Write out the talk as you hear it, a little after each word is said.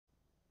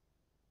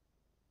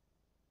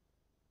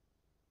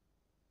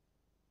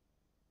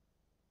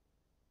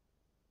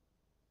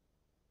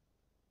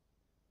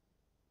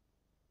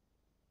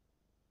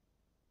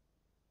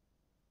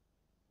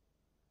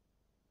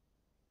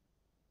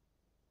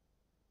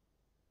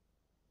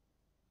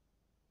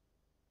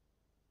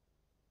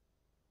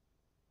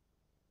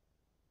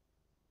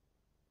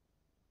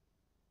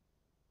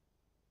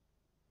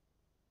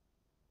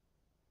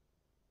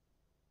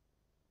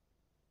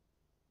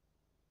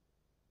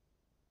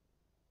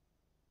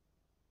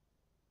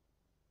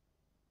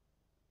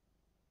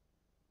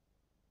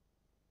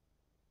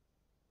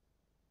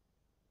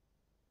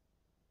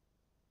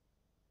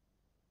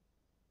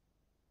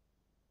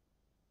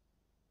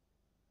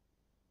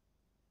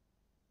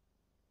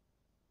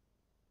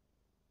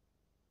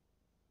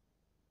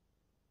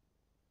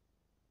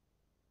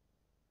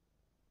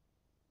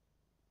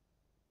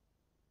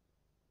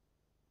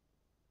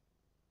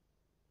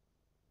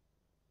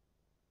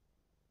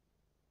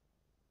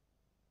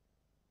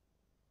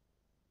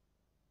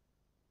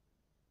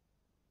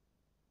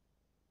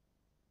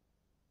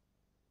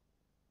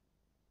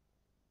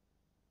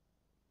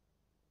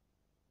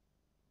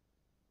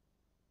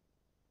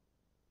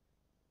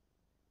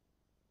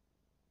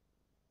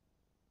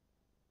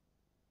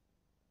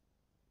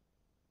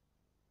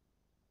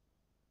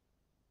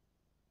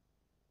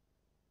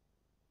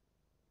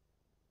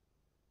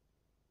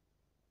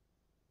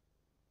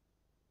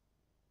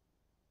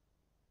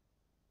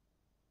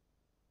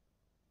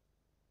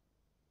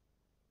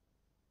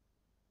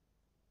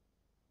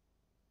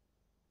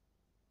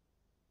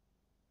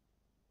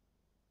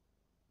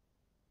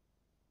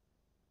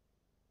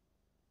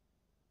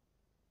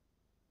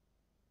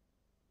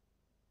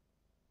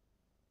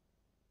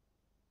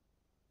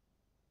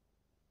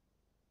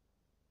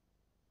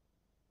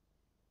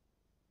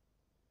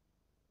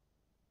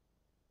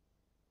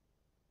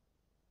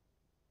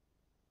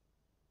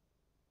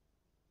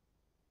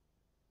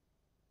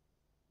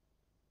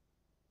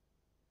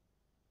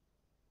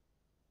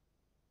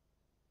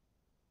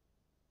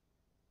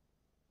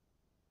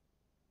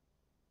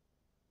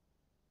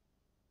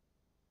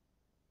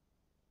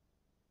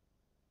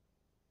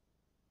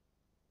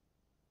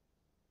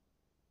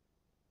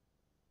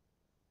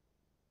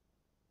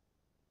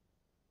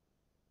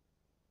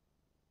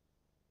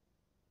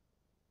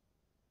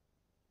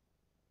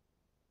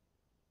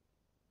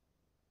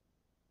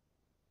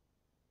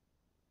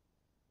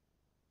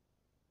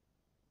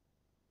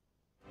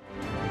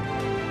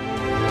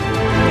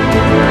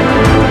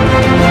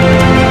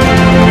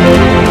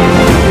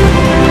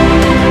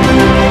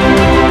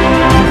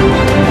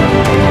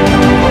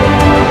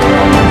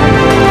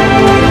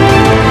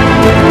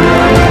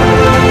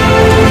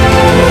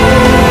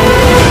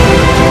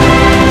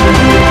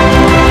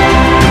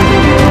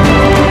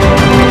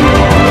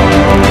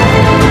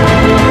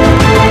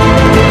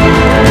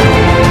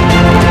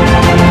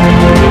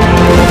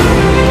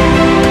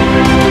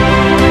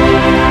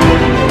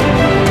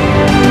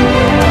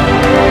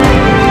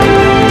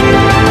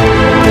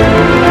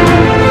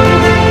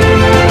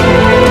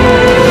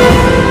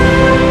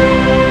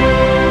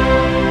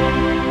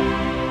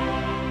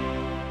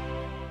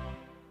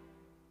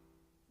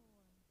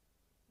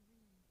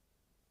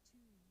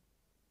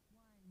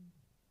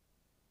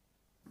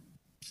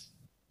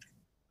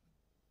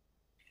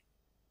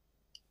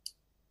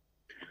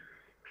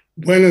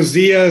Buenos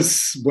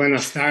días,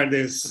 buenas Good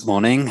tardes.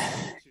 morning,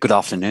 good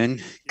afternoon,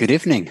 good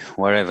evening,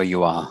 wherever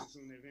you are.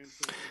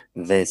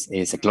 This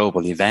is a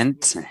global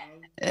event,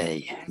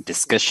 a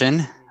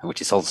discussion,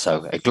 which is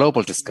also a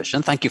global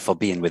discussion. Thank you for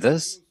being with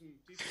us.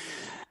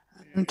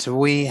 And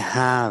we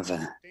have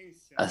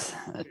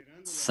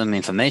some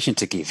information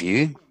to give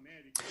you.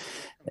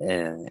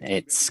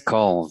 It's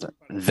called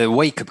The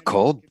Wake Up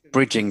Call,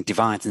 Bridging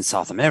Divides in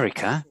South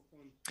America.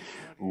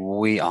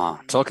 We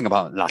are talking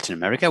about Latin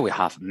America. We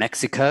have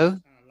Mexico,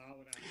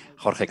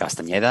 Jorge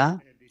Castañeda.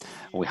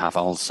 We have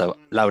also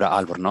Laura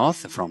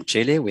Albornoz from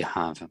Chile. We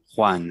have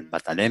Juan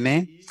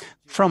Bartaleme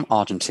from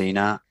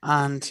Argentina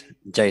and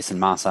Jason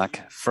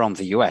Masak from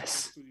the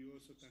US.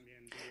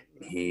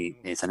 He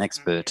is an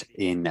expert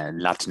in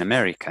Latin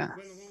America.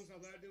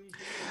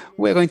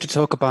 We're going to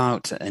talk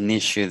about an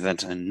issue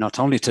that not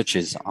only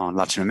touches on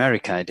Latin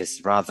America, it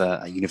is rather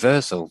a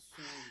universal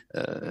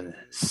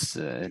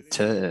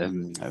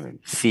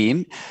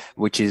theme,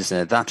 which is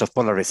that of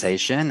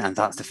polarization, and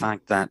that's the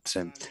fact that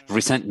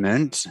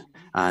resentment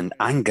and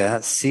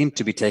anger seem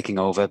to be taking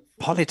over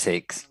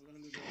politics.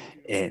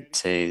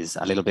 It is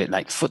a little bit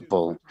like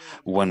football.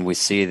 When we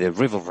see the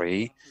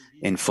rivalry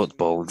in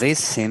football, this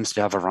seems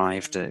to have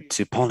arrived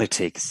to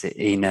politics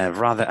in a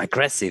rather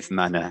aggressive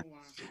manner.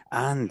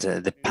 And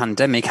the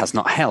pandemic has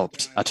not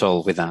helped at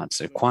all with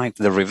that, quite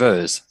the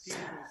reverse.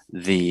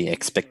 The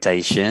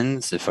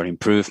expectations for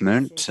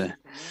improvement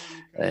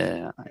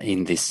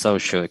in the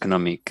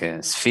socio-economic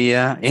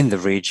sphere in the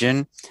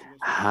region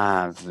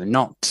have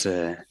not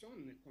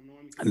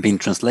been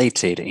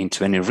translated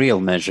into any real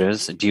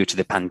measures due to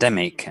the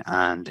pandemic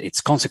and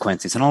its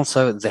consequences, and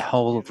also the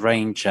whole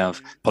range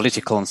of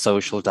political and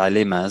social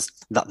dilemmas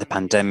that the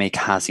pandemic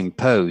has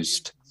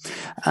imposed.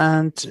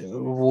 And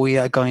we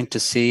are going to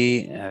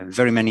see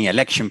very many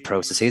election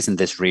processes in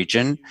this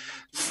region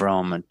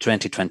from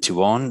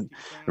 2021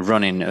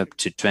 running up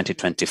to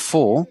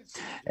 2024,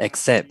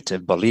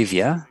 except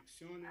Bolivia,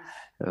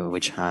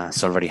 which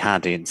has already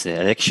had its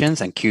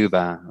elections, and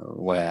Cuba,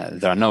 where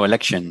there are no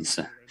elections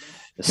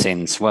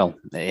since, well,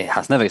 it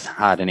has never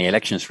had any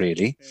elections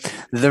really.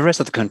 The rest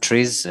of the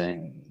countries,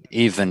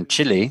 even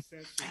Chile,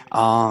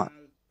 are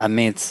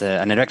amidst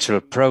an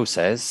electoral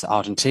process.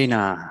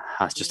 Argentina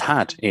has just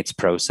had its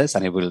process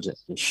and it will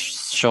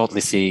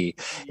shortly see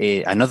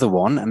another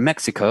one.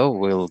 Mexico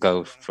will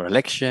go for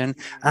election,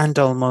 and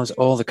almost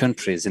all the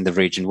countries in the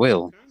region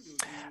will.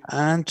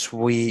 And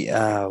we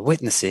are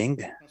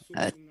witnessing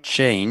a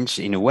change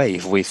in a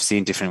wave. We've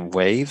seen different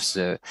waves.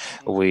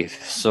 We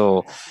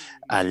saw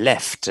a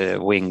left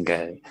wing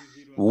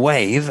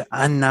wave,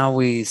 and now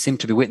we seem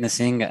to be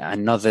witnessing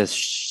another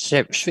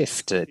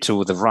shift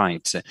to the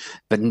right,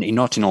 but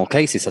not in all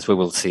cases, as we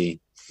will see.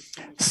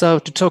 So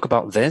to talk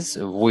about this,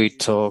 we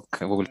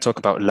will talk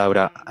about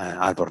Laura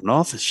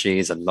Albornoz. She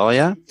is a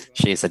lawyer.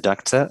 She is a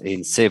doctor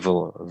in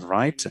civil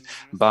right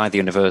by the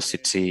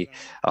University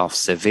of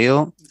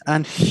Seville,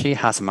 and she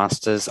has a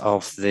master's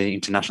of the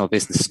International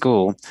Business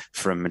School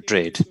from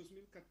Madrid.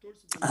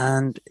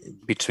 And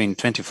between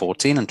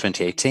 2014 and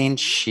 2018,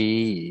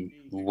 she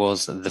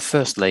was the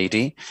first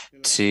lady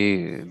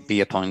to be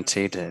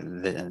appointed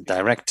the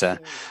director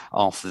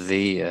of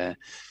the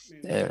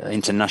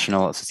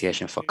International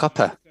Association for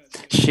Copper.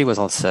 She was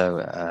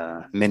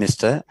also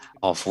Minister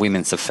of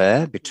Women's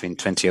Affairs between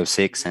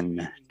 2006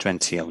 and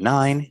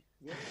 2009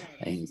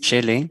 in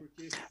Chile.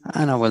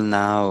 And I will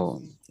now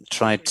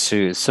try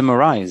to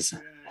summarize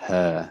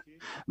her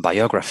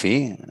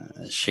biography.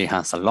 She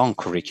has a long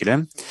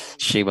curriculum.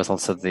 She was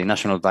also the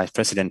national vice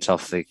president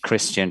of the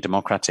Christian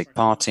Democratic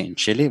Party in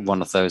Chile,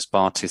 one of those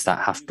parties that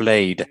have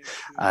played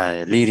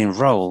a leading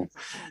role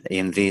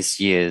in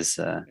these years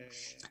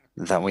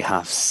that we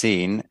have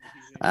seen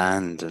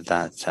and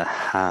that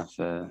have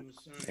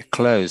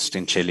closed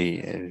in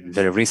Chile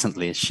very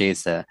recently. She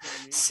is a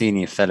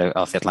senior fellow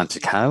of the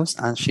Atlantic House,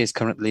 and she is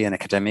currently an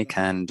academic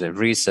and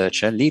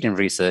researcher, leading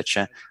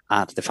researcher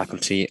at the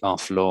Faculty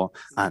of Law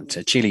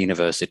at Chile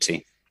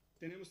University.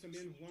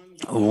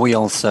 We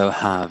also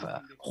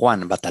have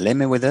Juan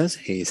Bartaleme with us.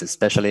 He's a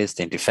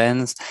specialist in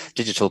defense,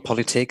 digital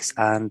politics,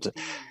 and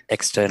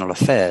external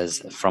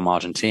affairs from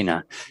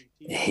Argentina.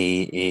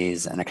 He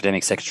is an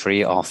academic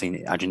secretary of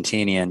the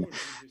Argentinian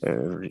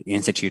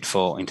Institute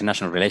for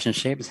International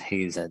Relationships.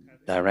 He's a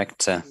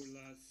director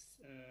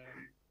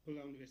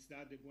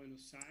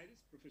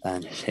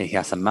and he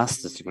has a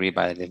master's degree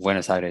by the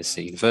Buenos Aires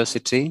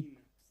University.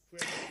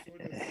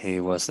 He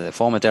was the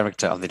former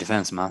director of the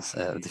defense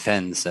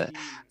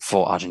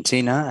for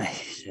Argentina.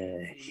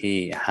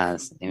 He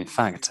has, in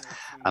fact,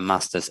 a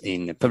master's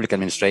in public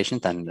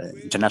administration and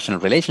international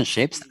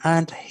relationships,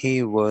 and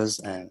he was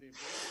a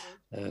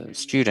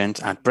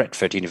student at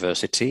Bradford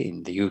University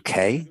in the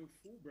UK,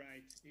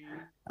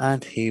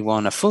 and he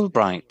won a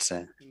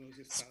Fulbright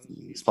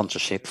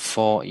sponsorship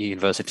for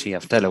University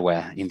of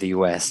Delaware in the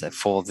US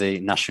for the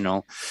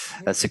National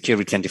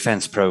Security and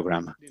Defense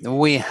Program.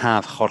 We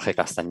have Jorge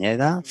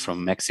Castañeda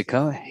from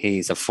Mexico.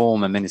 He's a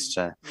former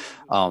Minister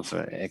of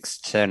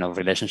External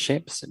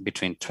Relationships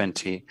between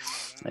 2000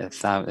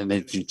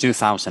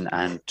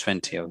 and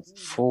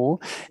 2004.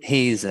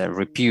 He's a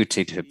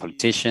reputed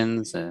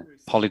politician,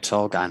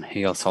 politolog, and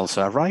he is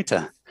also a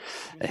writer.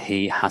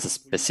 He has a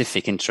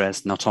specific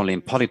interest not only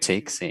in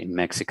politics in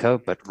Mexico,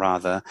 but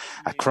rather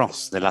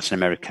across the Latin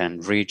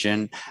American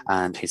region,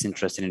 and he's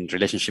interested in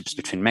relationships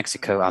between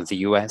Mexico and the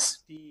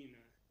US,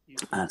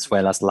 as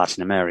well as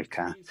Latin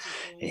America.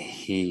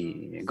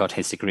 He got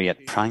his degree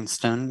at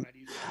Princeton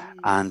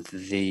and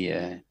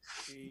the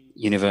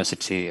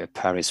University of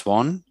Paris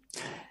I.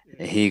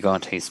 He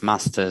got his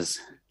master's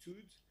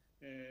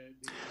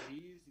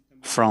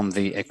from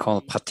the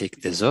École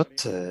Pratique des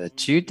Hautes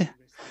Études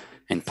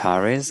in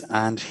Paris,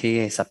 and he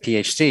is a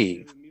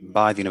PhD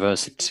by the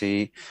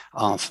University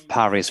of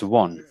Paris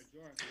I.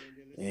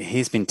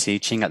 He's been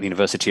teaching at the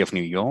University of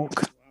New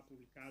York,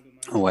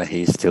 where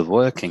he's still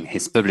working.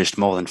 He's published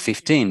more than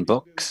 15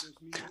 books,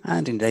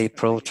 and in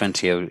April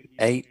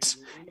 2008,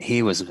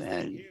 he was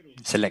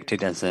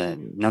selected as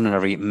an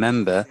honorary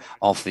member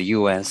of the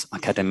US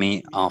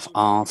Academy of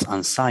Arts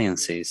and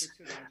Sciences,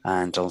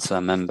 and also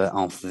a member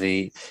of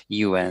the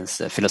US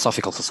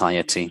Philosophical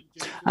Society.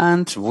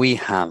 And we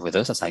have with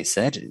us, as I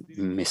said,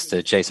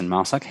 Mr. Jason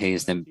Marsac. He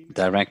is the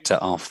director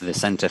of the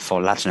Center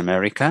for Latin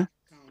America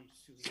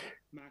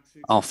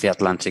of the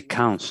Atlantic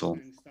Council.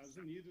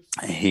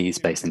 He's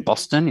based in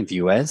Boston, in the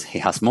US. He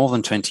has more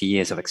than 20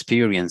 years of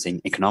experience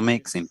in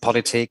economics, in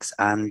politics,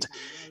 and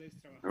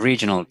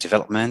regional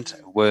development,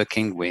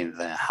 working with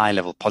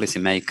high-level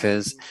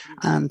policymakers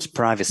and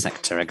private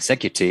sector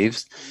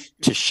executives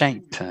to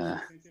shape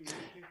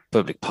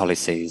public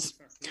policies.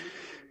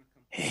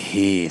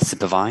 He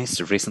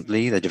supervised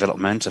recently the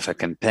development of a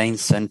campaign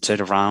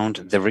centered around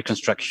the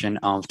reconstruction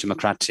of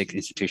democratic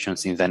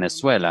institutions in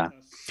Venezuela,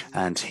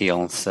 and he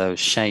also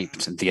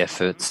shaped the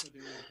efforts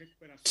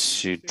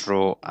to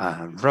draw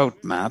a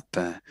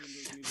roadmap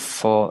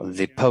for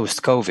the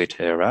post-COVID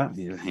era.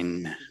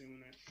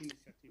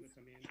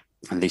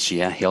 And this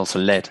year, he also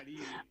led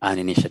an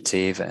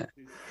initiative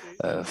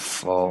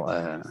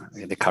for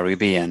the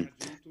Caribbean.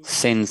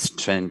 Since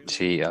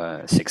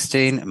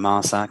 2016,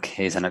 Marsac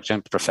is an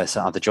adjunct professor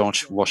at the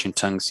George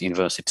Washington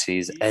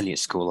University's Elliott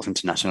School of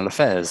International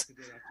Affairs.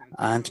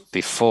 And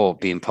before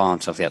being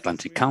part of the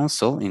Atlantic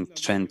Council in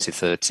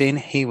 2013,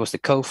 he was the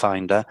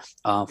co-founder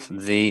of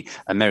the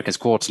Americas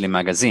Quarterly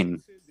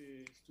magazine.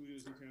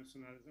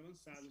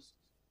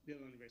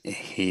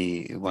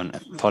 He won a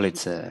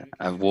Pulitzer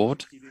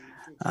Award.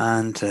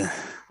 And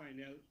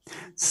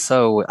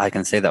so I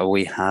can say that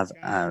we have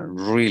a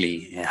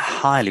really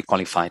highly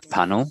qualified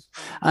panel.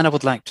 And I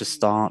would like to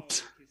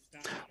start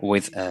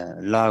with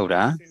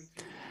Laura,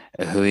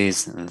 who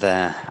is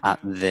there at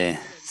the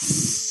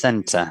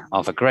center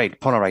of a great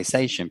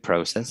polarization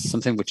process,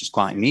 something which is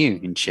quite new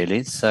in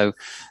Chile. So,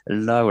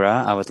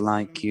 Laura, I would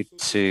like you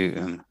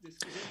to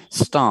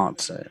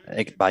start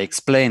by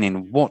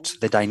explaining what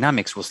the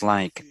dynamics was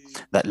like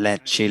that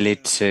led Chile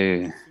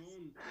to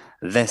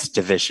this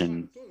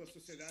division.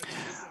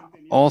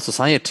 All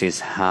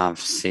societies have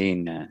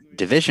seen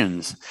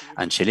divisions,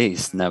 and Chile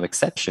is no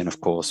exception,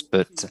 of course,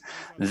 but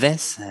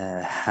this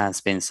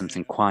has been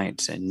something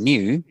quite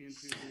new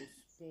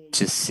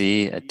to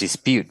see a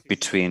dispute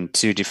between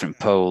two different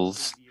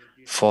poles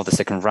for the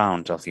second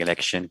round of the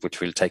election,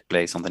 which will take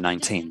place on the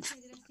 19th.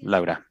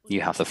 Laura,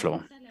 you have the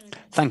floor.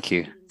 Thank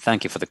you.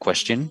 Thank you for the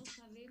question.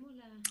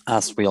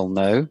 As we all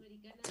know,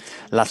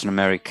 Latin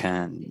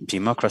American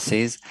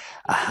democracies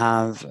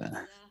have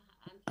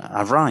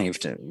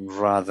arrived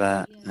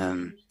rather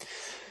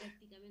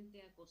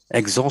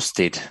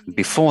exhausted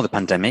before the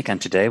pandemic, and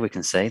today we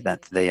can say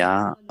that they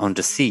are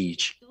under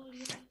siege.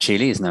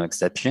 Chile is no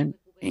exception,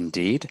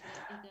 indeed.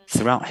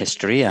 Throughout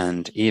history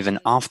and even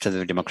after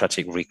the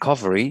democratic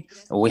recovery,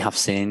 we have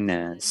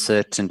seen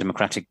certain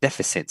democratic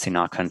deficits in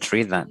our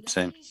country that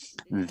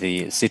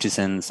the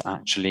citizens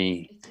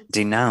actually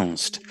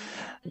denounced.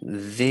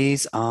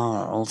 These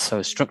are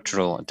also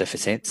structural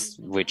deficits,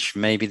 which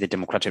maybe the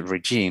democratic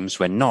regimes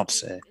were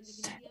not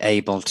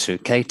able to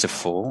cater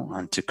for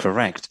and to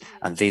correct,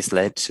 and this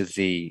led to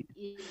the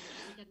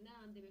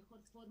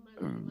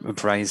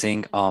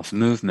uprising of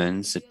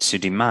movements to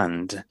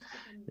demand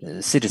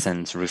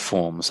citizens'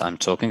 reforms. I'm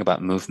talking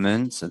about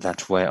movements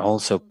that were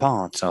also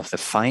part of the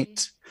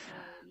fight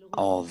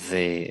of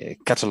the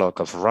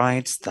catalogue of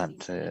rights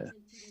that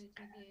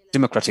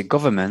democratic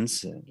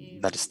governments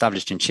that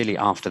established in Chile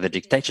after the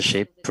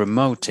dictatorship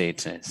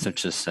promoted,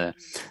 such as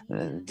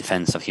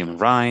defense of human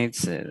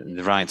rights,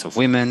 the rights of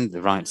women,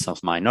 the rights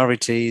of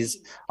minorities,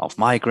 of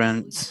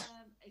migrants.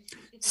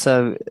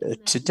 So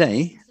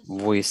today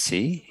we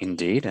see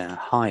indeed a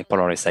high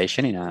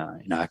polarization in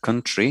our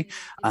country,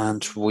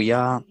 and we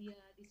are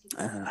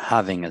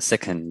having a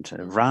second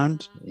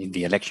round in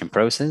the election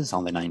process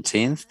on the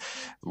 19th,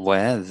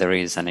 where there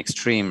is an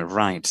extreme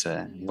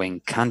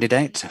right-wing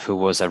candidate who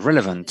was a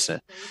relevant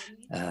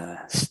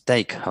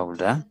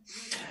stakeholder,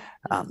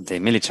 the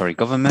military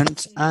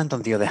government, and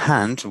on the other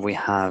hand, we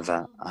have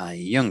a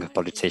young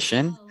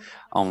politician,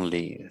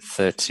 only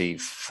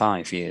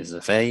 35 years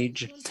of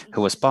age,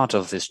 who was part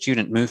of the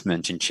student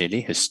movement in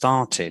Chile, who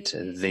started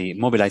the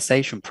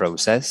mobilization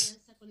process,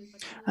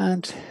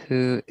 and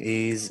who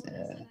is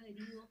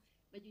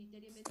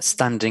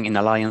standing in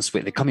alliance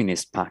with the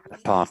Communist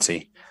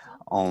Party,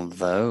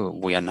 although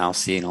we are now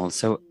seeing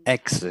also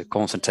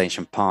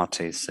ex-concentration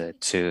parties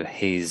to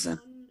his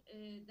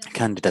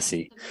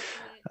candidacy.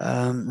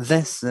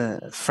 This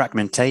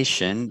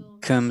fragmentation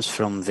comes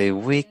from the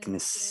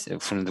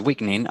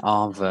weakening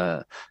of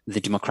the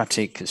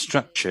democratic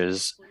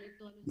structures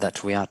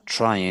that we are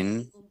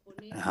trying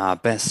our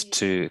best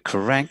to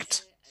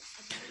correct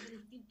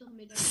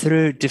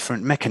through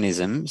different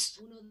mechanisms.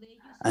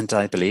 And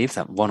I believe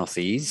that one of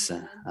these,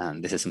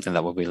 and this is something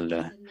that we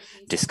will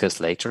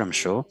discuss later, I'm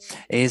sure,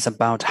 is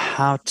about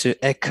how to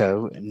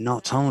echo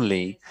not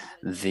only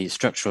the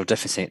structural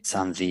deficits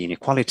and the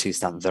inequalities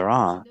that there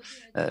are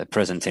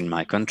present in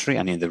my country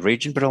and in the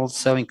region, but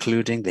also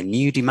including the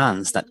new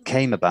demands that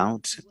came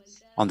about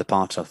on the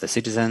part of the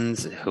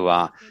citizens who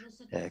are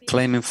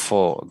claiming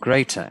for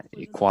greater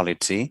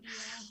equality.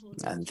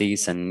 And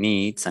these are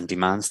needs and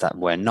demands that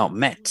were not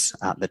met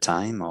at the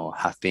time or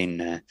have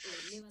been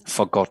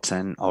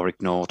forgotten or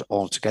ignored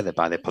altogether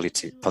by the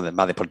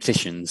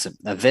politicians.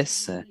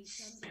 This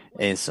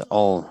is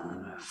all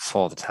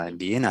for the time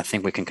being. I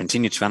think we can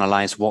continue to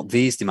analyze what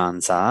these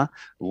demands are,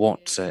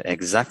 what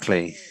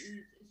exactly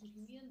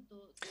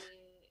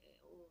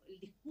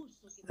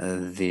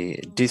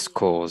the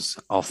discourse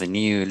of the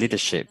new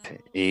leadership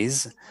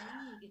is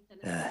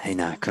in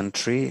our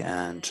country,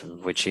 and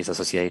which is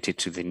associated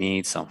to the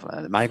needs of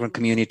the migrant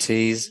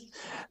communities,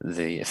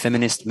 the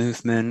feminist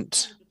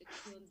movement,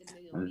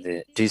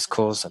 the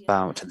discourse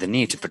about the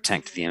need to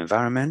protect the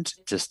environment.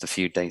 Just a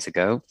few days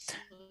ago,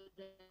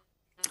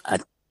 a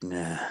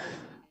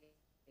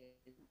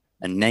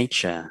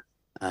nature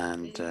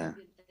and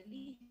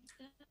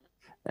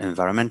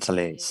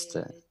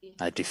environmentalist,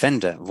 a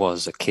defender,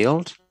 was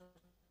killed.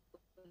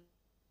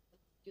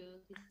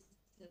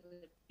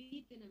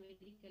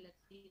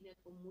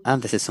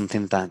 And this is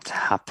something that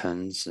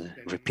happens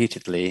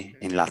repeatedly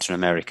in Latin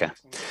America.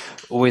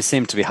 We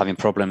seem to be having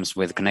problems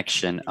with the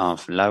connection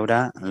of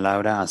Laura.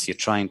 Laura, as you're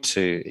trying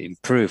to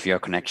improve your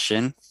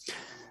connection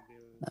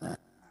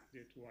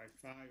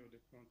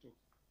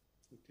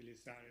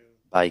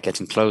by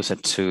getting closer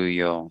to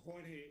your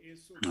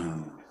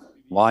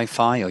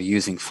Wi-Fi or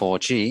using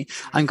 4G,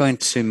 I'm going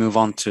to move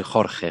on to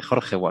Jorge.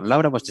 Jorge, what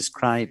Laura was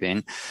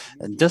describing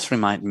does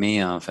remind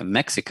me of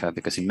Mexico,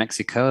 because in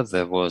Mexico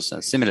there was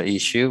a similar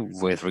issue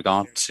with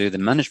regard to the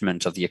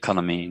management of the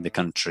economy in the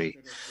country.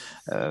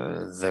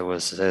 There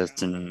was a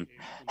certain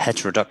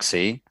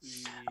heterodoxy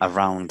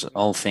around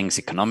all things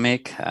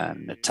economic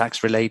and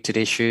tax-related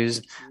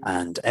issues,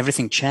 and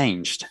everything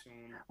changed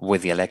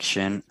with the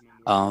election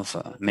of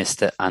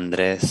Mr.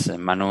 Andrés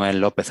Manuel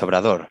López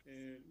Obrador.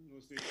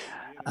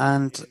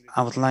 And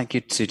I would like you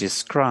to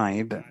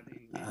describe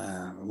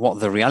what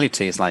the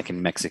reality is like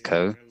in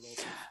Mexico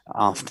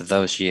after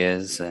those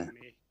years,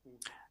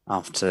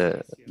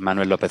 after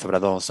Manuel López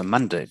Obrador's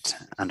mandate,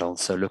 and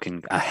also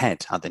looking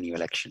ahead at the new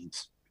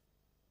elections.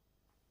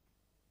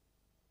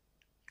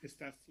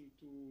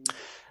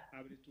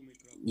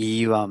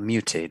 You are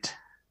muted.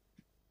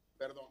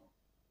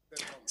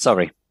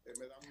 Sorry,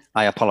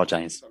 I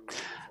apologize.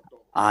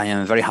 I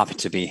am very happy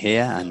to be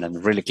here, and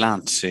I'm really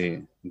glad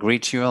to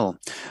greet you all.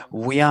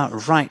 We are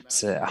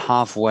right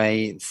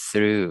halfway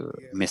through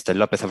Mr.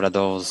 López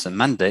Obrador's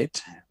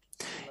mandate.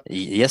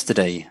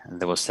 Yesterday,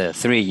 there was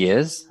 3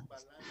 years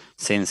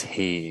since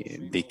he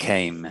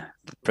became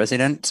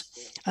president,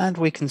 and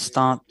we can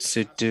start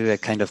to do a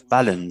kind of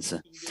balance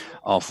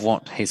of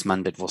what his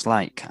mandate was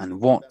like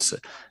and what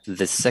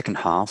the second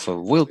half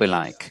will be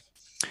like.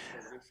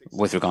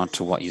 With regard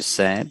to what you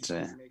said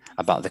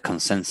about the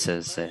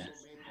consensus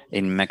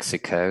in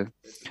Mexico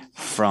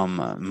from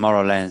more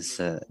or less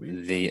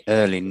the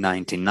early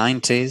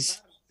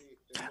 1990s,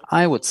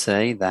 I would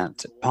say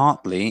that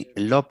partly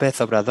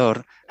López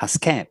Obrador has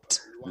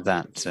kept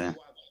that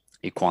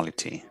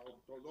equality.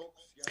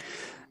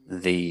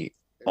 The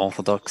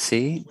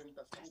orthodoxy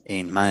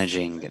in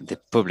managing the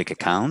public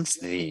accounts,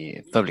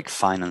 the public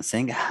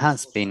financing,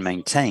 has been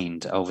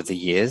maintained over the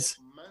years,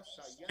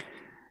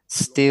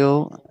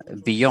 still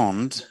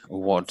beyond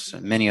what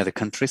many other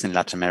countries in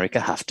Latin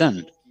America have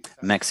done.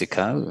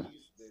 Mexico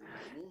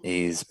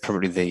is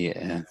probably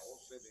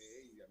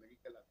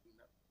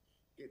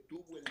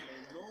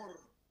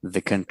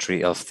the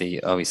country of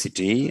the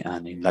OECD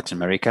and in Latin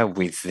America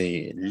with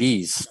the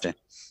least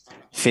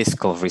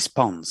fiscal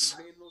response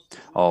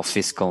or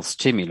fiscal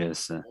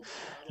stimulus,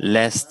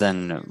 less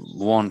than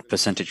 1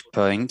 percentage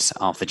point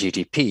of the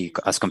GDP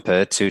as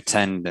compared to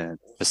 10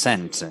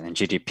 in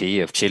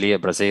GDP of Chile,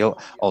 Brazil,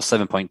 or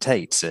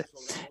 7.8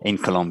 in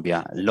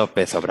Colombia.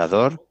 López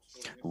Obrador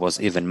was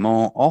even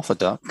more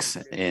orthodox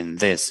in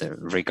this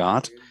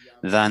regard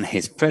than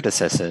his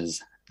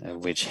predecessors,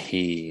 which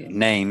he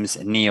names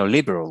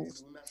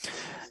neoliberals.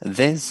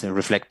 This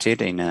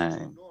reflected in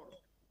a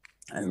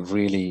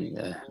really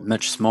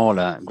much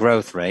smaller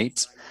growth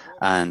rate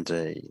and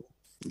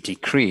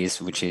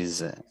decrease, which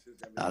is a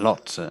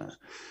lot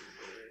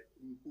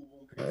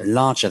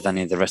larger than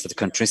in the rest of the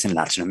countries in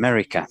Latin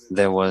America.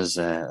 There was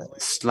a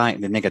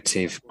slightly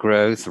negative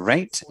growth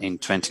rate in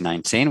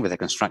 2019 with a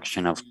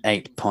construction of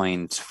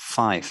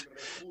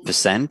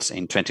 8.5%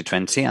 in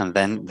 2020, and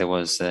then there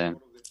was a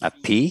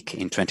peak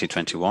in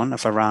 2021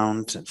 of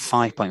around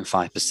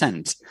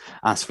 5.5%.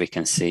 As we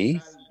can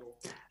see,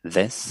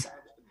 this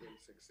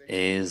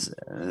is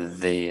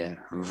the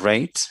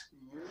rate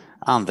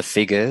and the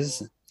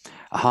figures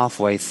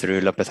halfway through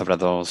López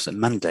Obrador's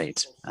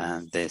mandate.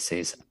 And this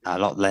is a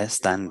lot less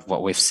than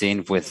what we've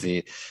seen with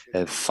the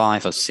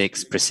 5 or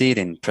 6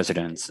 preceding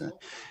presidents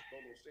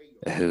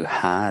who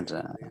had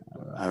a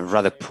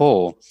rather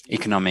poor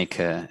economic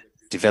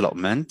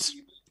development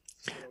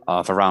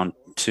of around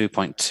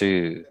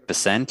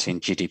 2.2% in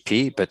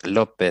GDP, but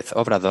López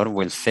Obrador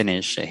will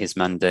finish his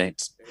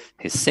mandate,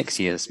 his 6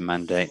 years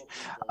mandate,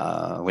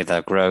 with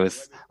a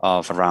growth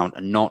of around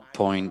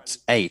 0.8,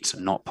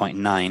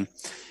 0.9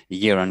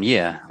 year on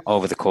year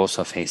over the course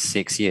of his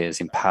 6 years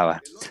in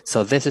power.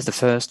 So this is the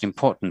first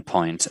important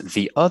point.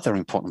 The other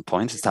important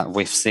point is that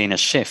we've seen a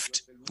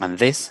shift, and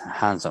this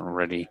has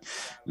already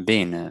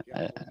been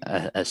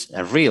a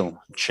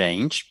real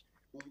change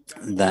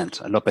that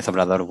López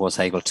Obrador was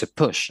able to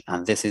push,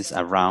 and this is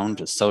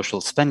around social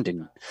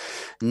spending.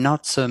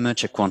 Not so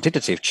much a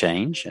quantitative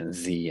change,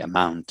 the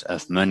amount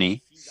of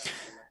money,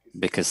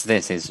 because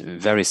this is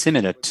very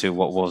similar to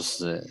what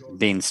was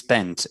being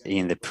spent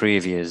in the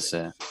previous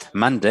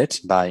mandate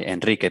by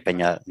Enrique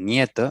Peña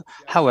Nieto.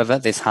 However,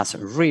 this has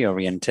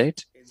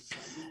reoriented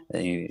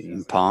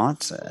in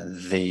part.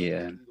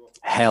 The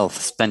health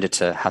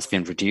expenditure has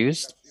been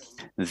reduced.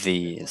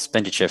 The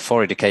expenditure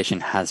for education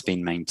has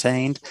been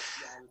maintained.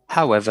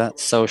 However,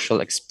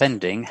 social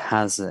spending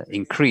has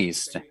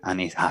increased,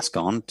 and it has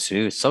gone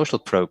to social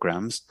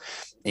programs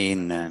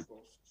in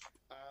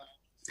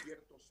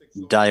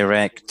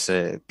direct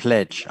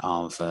pledge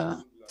of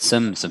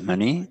sums of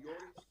money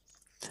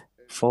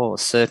for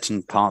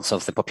certain parts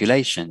of the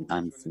population.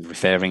 I'm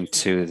referring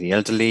to the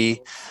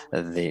elderly,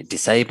 the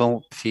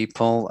disabled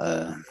people,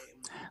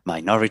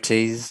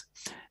 minorities,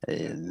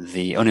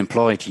 the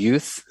unemployed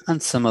youth,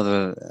 and some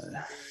other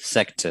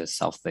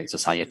sectors of the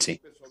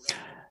society.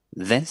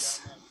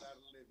 This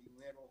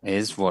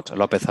is what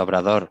López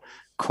Obrador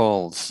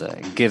calls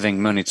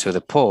giving money to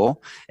the poor,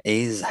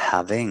 is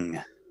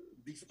having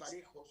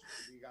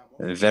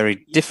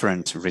very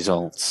different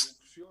results.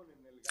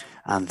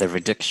 And the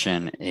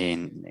reduction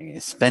in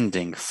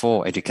spending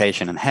for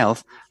education and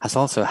health has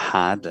also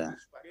had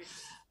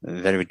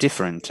very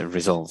different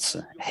results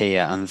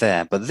here and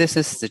there. But this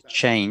is the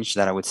change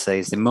that I would say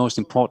is the most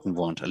important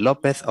one.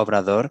 López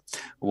Obrador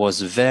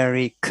was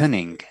very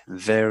cunning,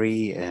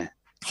 very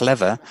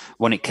clever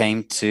when it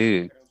came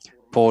to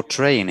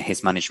portraying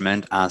his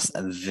management as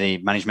the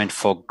management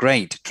for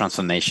great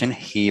transformation.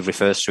 He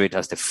refers to it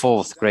as the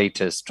 4th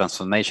greatest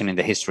transformation in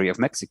the history of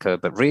Mexico.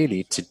 But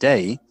really,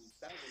 today,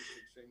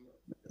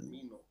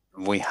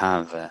 we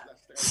have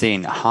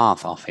seen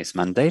half of his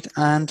mandate,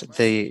 and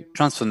the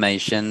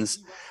transformations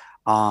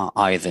are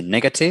either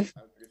negative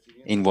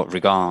in what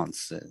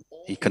regards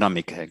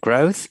economic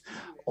growth,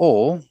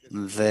 or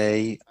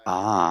they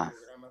are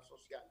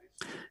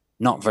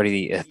not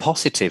very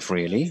positive,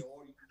 really.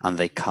 And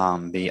they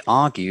can be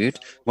argued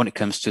when it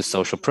comes to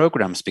social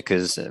programs,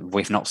 because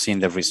we've not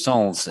seen the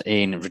results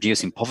in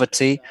reducing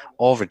poverty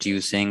or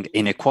reducing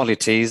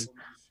inequalities,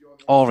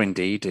 or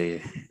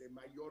indeed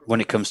when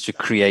it comes to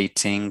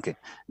creating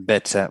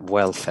better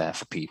welfare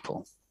for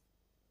people.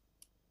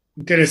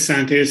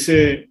 Interessante,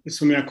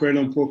 eso me acuerda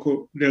un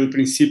poco del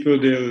principio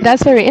del...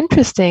 That's very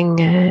interesting.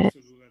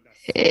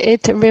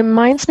 It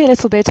reminds me a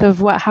little bit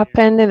of what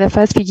happened in the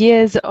first few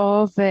years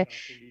of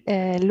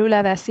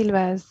Lula da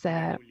Silva's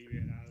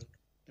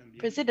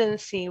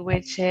presidency,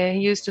 which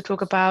used to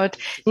talk about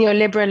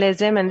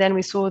neoliberalism, and then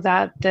we saw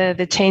that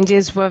the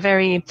changes were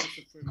very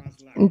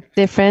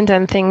different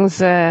and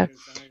things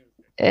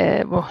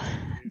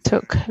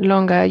took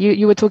longer.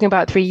 You were talking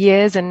about 3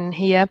 years, and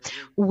here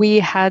we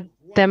had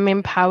them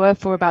in power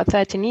for about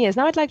 13 years.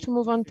 Now I'd like to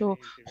move on to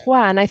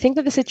Juan. I think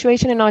that the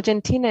situation in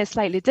Argentina is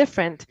slightly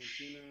different.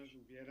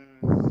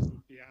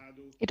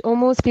 It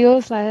almost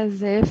feels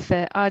as if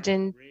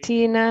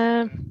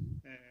Argentina,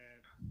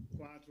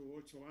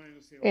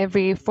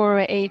 every 4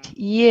 or 8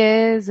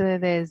 years,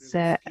 there's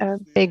a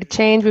big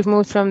change. We've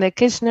moved from the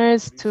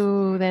Kirchners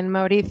to then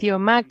Mauricio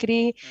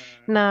Macri.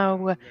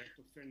 Now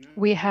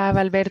we have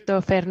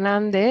Alberto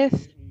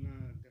Fernandez,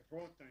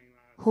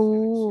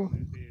 who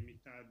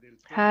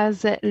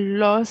has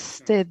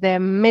lost the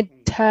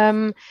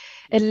midterm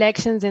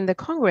elections in the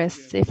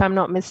Congress, if I'm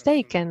not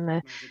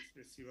mistaken.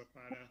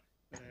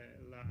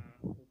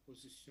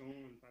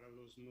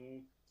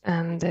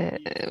 And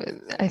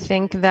I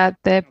think that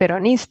the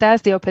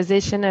Peronistas, the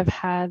opposition, have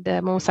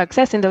had more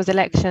success in those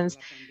elections.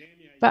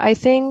 But I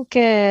think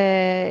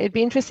it'd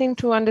be interesting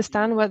to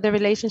understand what the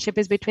relationship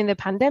is between the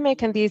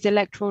pandemic and these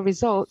electoral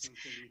results,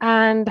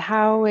 and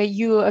how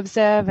you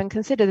observe and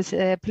consider this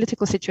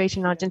political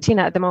situation in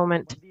Argentina at the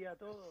moment.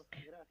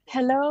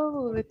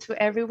 Hello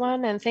to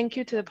everyone, and thank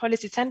you to the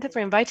Policy Center for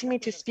inviting me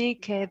to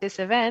speak at this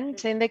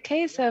event. In the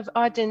case of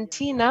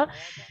Argentina,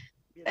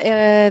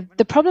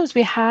 the problems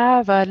we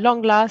have are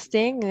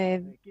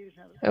long-lasting.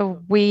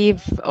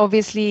 We've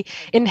obviously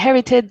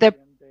inherited the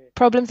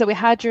problems that we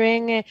had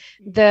during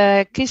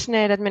the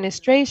Kirchner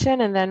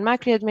administration and then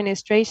Macri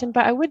administration.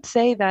 But I would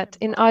say that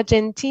in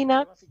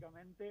Argentina,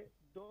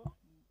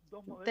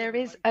 there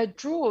is a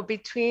draw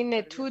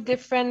between two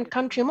different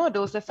country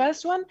models. The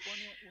first one,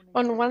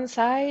 on one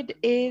side,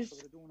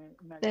 is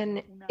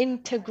an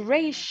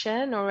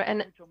integration or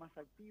an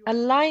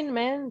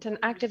alignment, an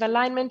active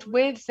alignment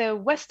with the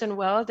Western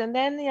world. And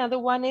then the other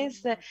one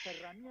is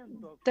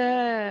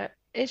the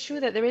issue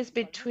that there is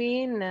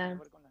between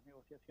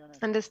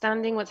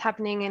understanding what's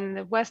happening in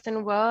the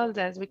Western world,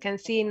 as we can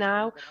see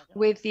now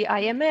with the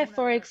IMF,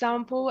 for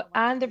example,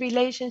 and the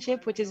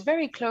relationship, which is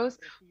very close,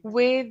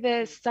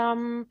 with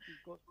some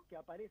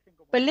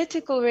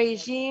political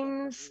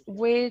regimes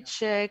which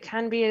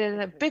can be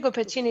a big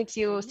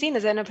opportunity or seen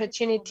as an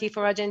opportunity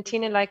for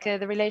Argentina, like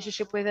the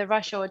relationship with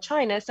Russia or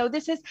China. So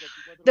this is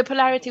the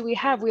polarity we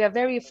have. We are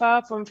very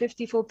far from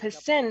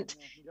 54%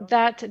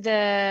 that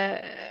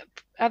the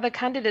other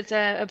candidates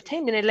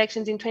obtained in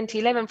elections in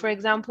 2011, for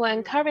example,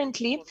 and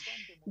currently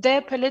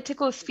their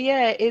political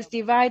sphere is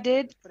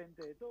divided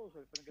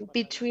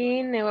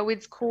between what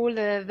we'd call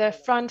the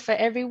Front for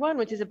Everyone,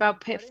 which is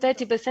about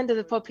 30% of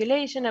the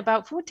population.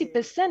 About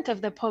 40%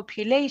 of the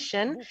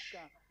population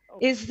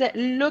is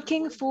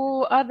looking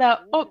for other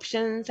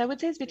options. I would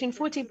say it's between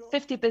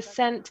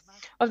 40–50%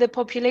 of the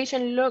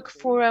population look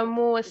for a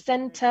more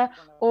center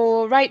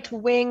or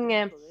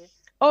right-wing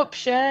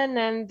option,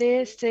 and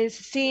this is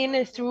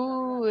seen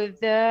through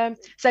the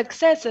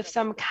success of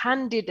some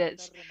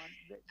candidates.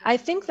 I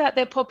think that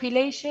the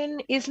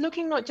population is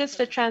looking not just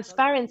for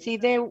transparency,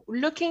 they're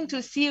looking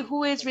to see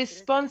who is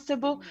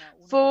responsible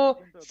for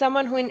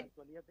someone who,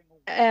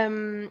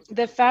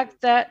 the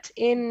fact that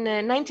in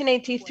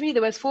 1983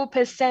 there was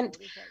 4%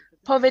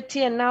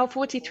 poverty and now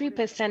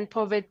 43%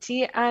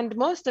 poverty, and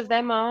most of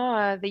them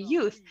are the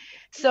youth.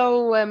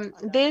 So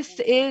this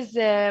is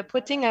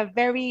putting a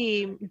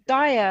very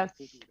dire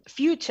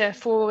future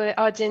for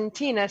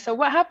Argentina. So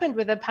what happened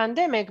with the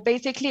pandemic?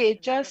 Basically,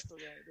 it just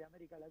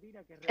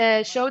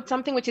showed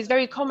something which is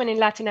very common in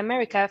Latin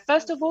America.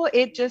 First of all,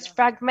 it just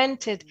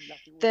fragmented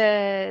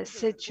the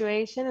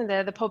situation,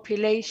 the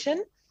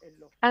population.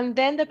 And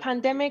then the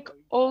pandemic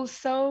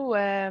also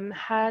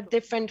had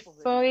different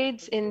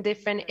voids in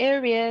different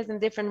areas and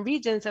different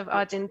regions of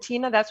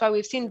Argentina. That's why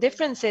we've seen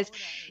differences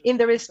in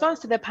the response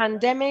to the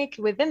pandemic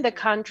within the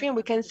country. And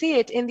we can see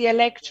it in the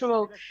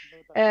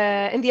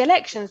in the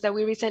elections that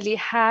we recently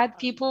had.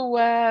 People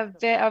are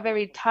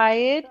very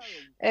tired.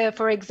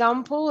 For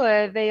example,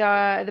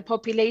 the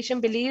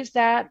population believes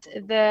that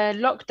the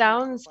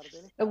lockdowns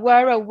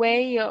were a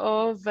way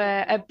of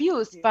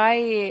abuse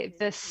by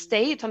the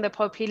state on the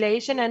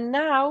population. And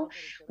now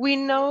we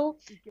know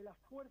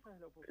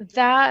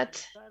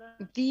that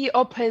the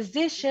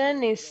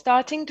opposition is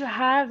starting to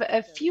have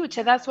a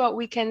future. That's what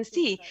we can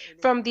see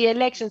from the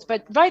elections.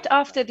 But right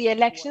after the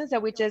elections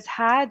that we just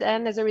had,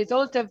 and as a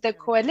result of the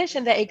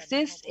coalition that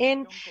exists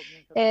in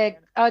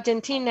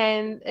Argentina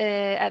and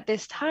at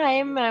this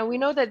time, we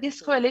know that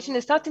this coalition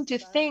is starting to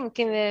think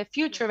in the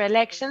future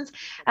elections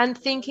and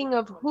thinking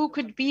of who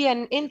could be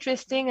an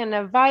interesting and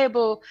a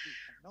viable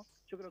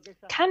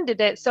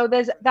candidate. So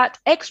there's that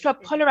extra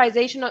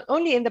polarization, not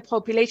only in the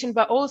population,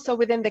 but also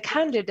within the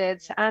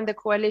candidates and the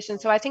coalition.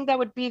 So I think that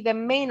would be the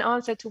main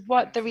answer to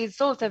what the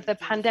results of the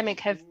pandemic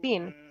have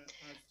been.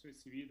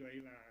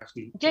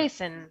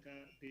 Jason,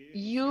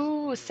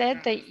 you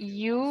said that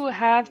you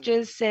have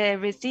just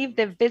received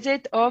the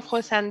visit of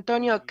José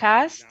Antonio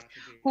Cast,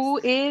 who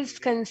is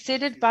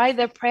considered by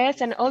the press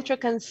an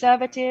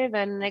ultra-conservative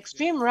and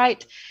extreme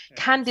right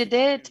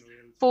candidate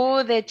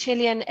for the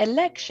Chilean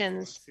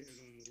elections.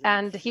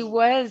 And he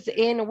was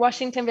in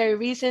Washington very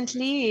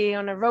recently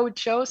on a road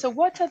show. So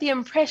what are the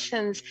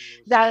impressions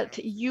that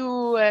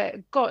you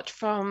got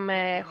from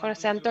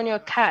José Antonio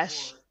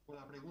Cast?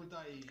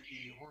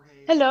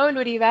 Hello,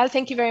 Lurival.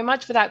 Thank you very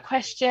much for that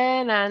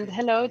question. And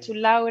hello to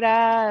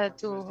Laura,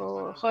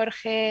 to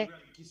Jorge,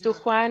 to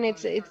Juan.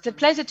 It's a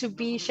pleasure to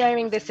be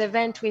sharing this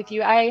event with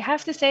you. I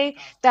have to say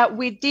that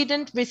we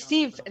didn't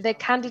receive the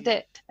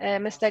candidate,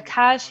 Mr.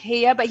 Cast,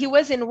 here, but he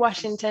was in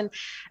Washington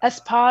as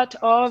part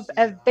of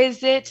a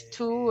visit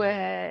to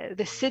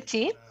the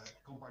city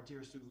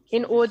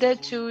in order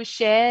to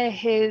share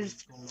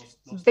his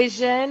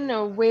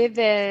vision with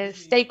the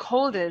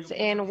stakeholders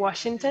in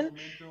Washington.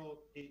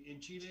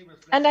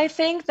 And I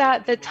think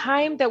that the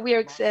time that we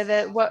are,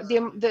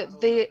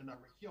 the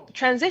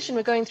transition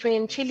we're going through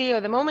in Chile,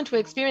 or the moment we're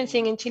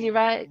experiencing in Chile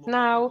right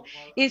now,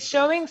 is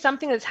showing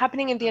something that's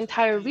happening in the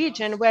entire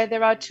region, where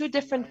there are two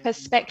different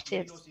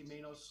perspectives.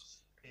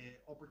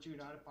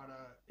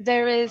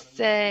 There is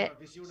a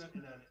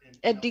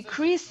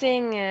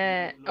decreasing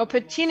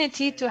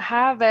opportunity to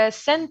have a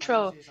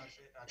central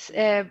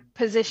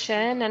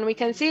position, and we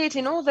can see it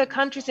in all the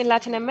countries in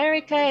Latin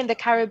America, in the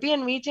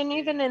Caribbean region,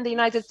 even in the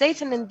United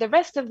States and in the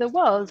rest of the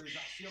world.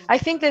 I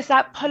think there's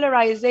that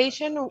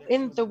polarization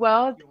in the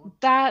world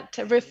that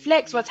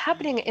reflects what's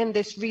happening in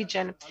this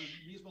region.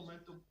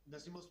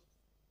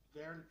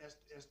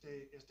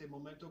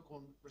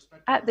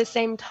 At the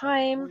same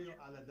time,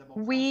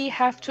 we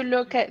have to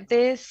look at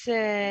this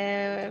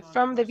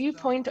from the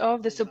viewpoint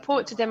of the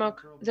support to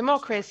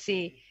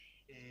democracy.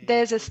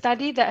 There's a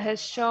study that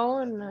has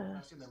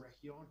shown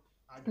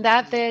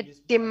that the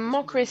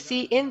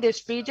democracy in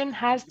this region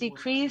has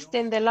decreased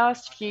in the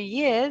last few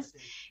years.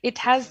 It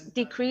has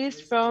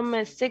decreased from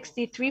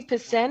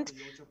 63%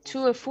 to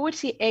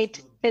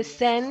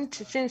 48%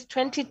 since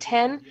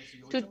 2010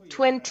 to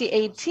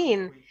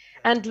 2018.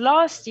 And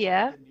last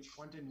year,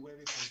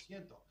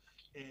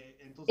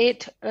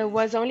 it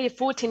was only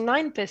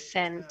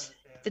 49%,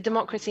 the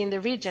democracy in the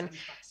region.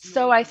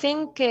 So I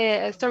think,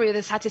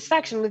 the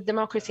satisfaction with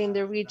democracy in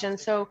the region.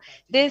 So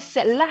this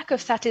lack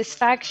of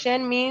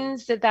satisfaction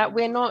means that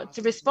we're not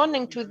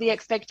responding to the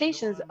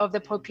expectations of the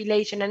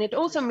population. And it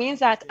also means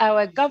that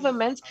our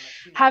governments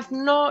have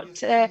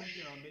not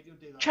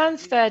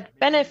transferred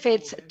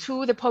benefits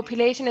to the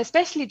population,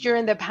 especially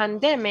during the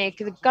pandemic.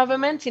 The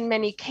governments, in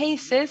many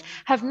cases,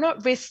 have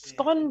not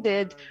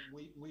responded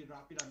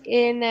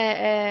in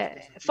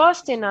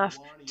fast enough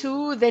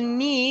to the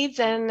needs,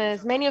 and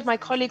as many of my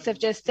colleagues have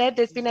just said,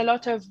 there's been a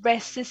lot of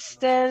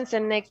resistance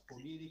and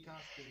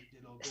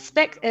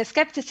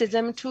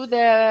skepticism to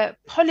the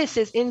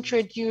policies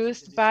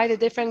introduced by the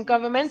different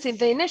governments in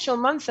the initial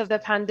months of the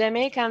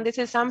pandemic, and this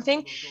is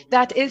something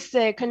that is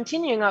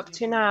continuing up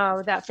to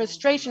now, that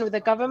frustration with the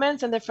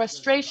governments and the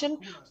frustration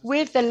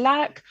with the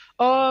lack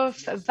of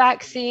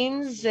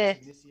vaccines,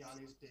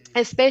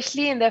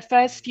 especially in the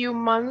first few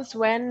months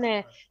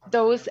when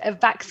those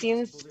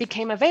vaccines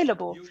became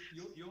available.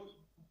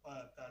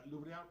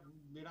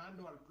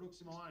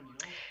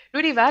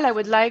 Lurival, I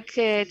would like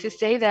to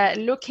say that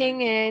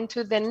looking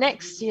into the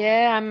next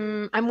year,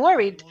 I'm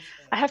worried.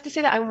 I have to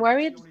say that I'm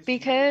worried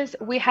because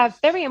we have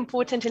very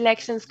important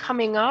elections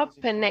coming up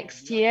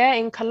next year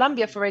in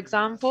Colombia, for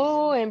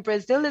example, in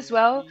Brazil as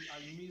well.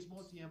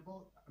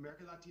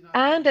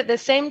 And at the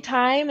same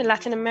time,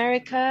 Latin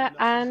America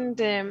and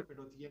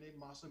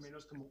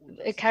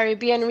the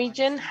Caribbean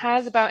region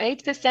has about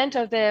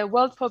 8% of the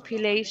world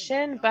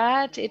population,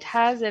 but it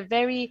has a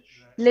very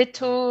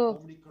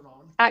little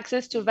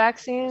access to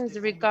vaccines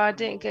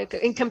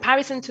in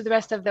comparison to the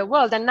rest of the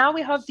world. And now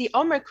we have the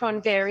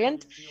Omicron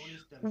variant,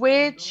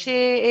 which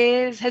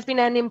has been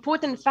an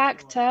important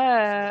factor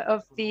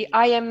of the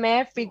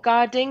IMF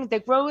regarding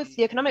the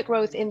economic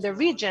growth in the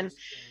region.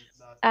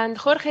 And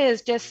Jorge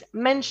has just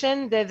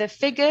mentioned the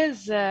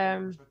figures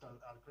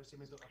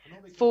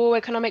for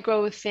economic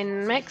growth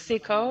in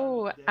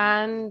Mexico,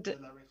 and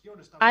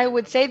I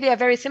would say they are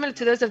very similar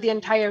to those of the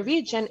entire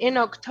region. In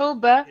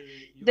October,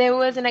 there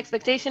was an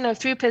expectation of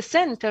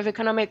 3% of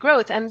economic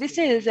growth, and this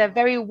is a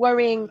very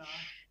worrying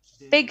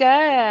figure,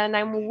 and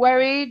I'm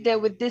worried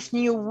that with this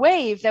new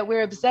wave that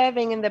we're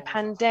observing in the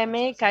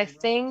pandemic, I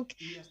think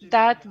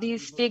that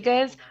these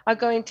figures are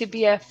going to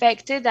be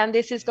affected, and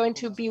this is going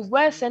to be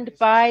worsened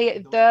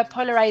by the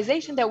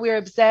polarization that we're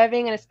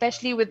observing, and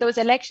especially with those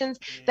elections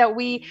that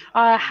we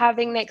are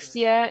having next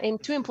year in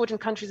two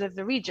important countries of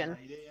the region.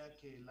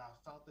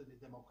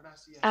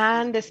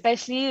 And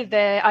especially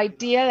the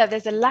idea that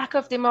there's a lack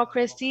of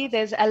democracy,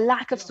 there's a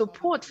lack of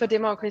support for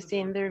democracy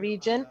in the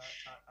region,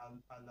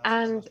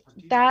 and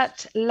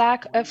that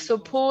lack of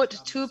support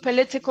to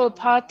political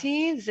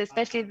parties,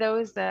 especially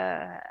those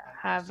that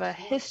have a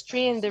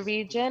history in the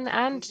region,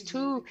 and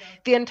to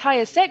the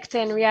entire sector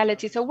in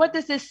reality. So what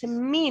does this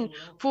mean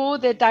for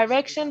the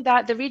direction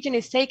that the region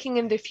is taking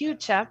in the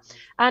future?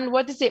 And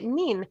what does it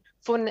mean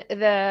for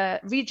the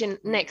region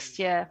next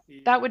year?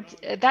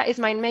 That is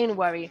my main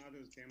worry.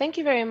 Thank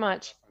you very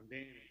much.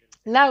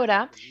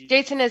 Laura,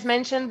 Jason has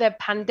mentioned the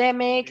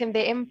pandemic and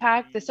the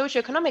impact, the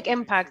socioeconomic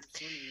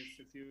impact.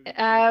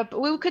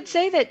 We could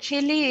say that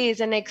Chile is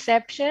an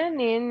exception.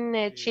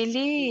 In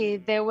Chile,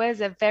 there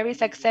was a very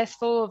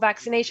successful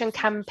vaccination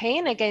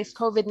campaign against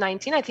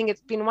COVID-19. I think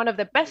it's been one of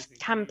the best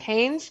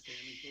campaigns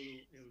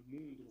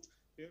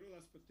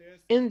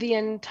in the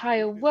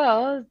entire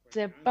world.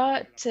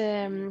 But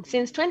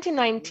since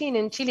 2019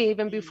 in Chile,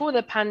 even before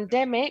the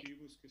pandemic,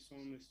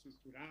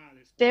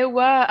 there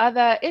were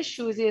other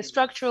issues,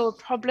 structural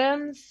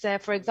problems.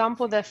 For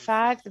example, the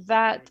fact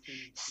that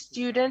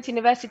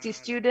university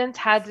students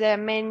had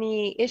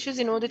many issues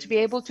in order to be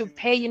able to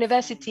pay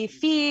university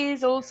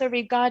fees, also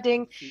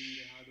regarding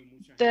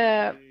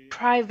the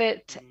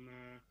private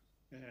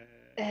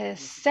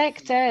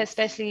sector,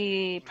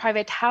 especially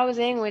private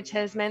housing, which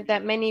has meant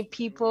that many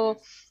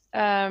people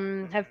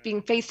have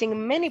been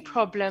facing many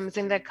problems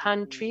in the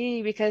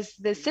country because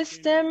the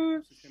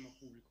system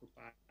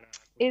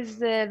is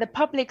the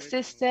public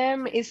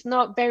system is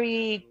not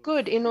very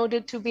good in order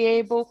to be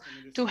able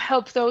to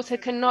help those who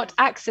cannot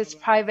access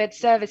private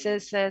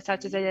services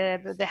such as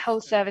the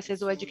health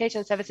services or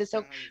education services.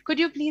 So could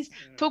you please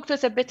talk to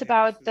us a bit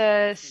about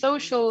the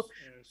social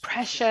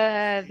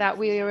pressure that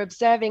we are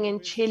observing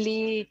in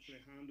Chile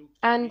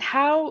and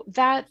how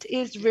that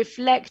is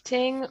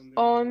reflecting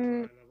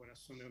on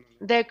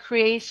the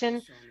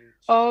creation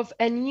of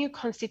a new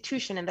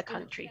constitution in the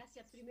country?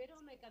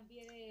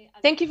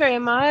 Thank you very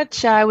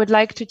much. I would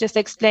like to just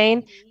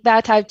explain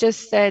that I've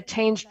just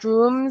changed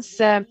rooms.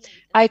 I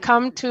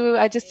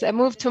just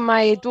moved to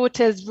my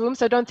daughter's room,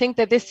 so don't think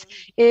that this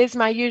is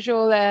my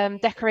usual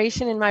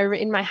decoration in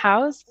my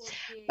house.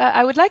 But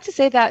I would like to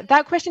say that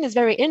that question is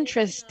very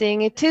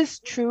interesting. It is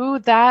true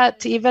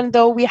that even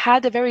though we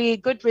had a very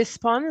good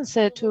response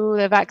to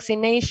the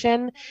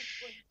vaccination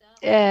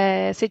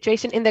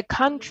situation in the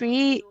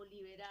country,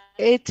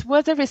 it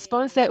was a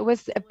response that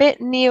was a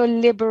bit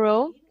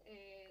neoliberal,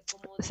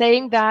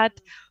 saying that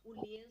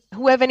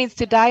whoever needs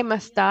to die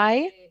must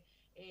die.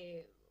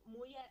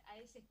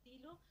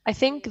 I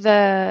think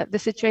the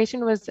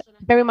situation was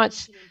very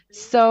much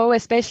so,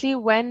 especially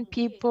when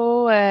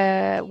people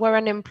were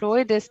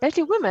unemployed,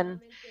 especially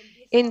women.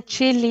 In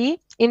Chile,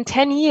 in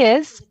 10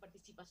 years,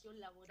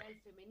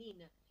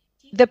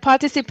 the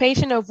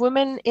participation of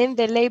women in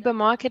the labor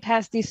market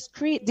has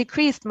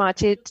decreased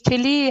much.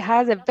 Chile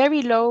has a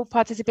very low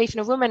participation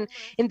of women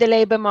in the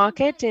labor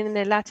market in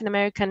the Latin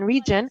American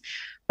region,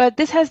 but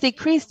this has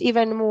decreased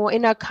even more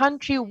in a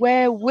country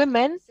where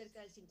women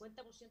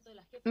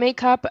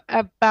make up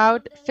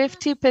about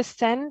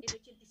 50%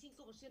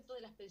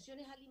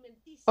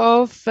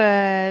 of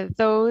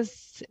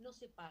those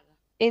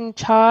in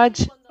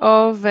charge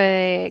of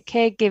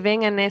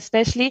caregiving, and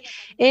especially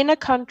in a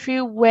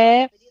country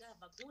where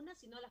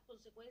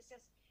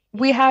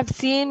we have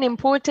seen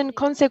important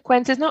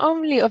consequences, not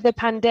only of the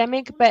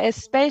pandemic, but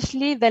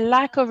especially the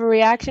lack of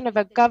reaction of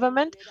a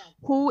government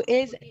who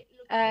is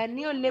a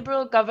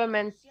neoliberal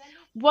government.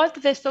 What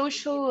the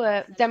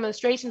social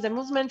demonstrations and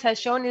movements has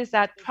shown is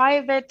that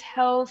private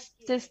health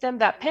system,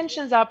 that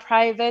pensions are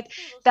private,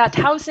 that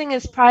housing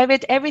is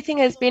private, everything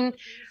has been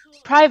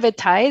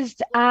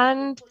privatized,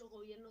 and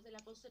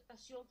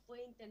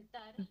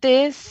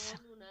this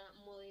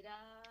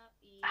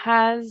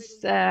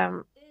has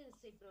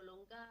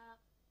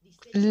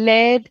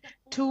led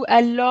to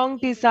a long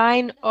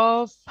design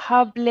of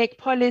public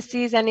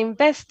policies and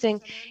investing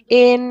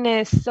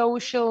in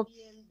social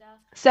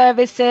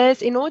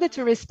services in order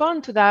to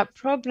respond to that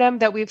problem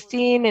that we've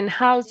seen in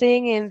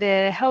housing, in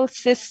the health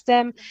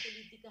system,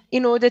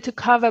 in order to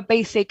cover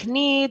basic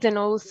needs, and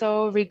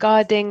also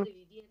regarding,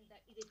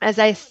 as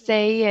I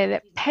say,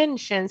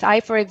 pensions.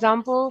 I, for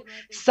example,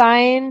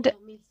 signed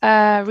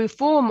a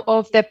reform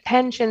of the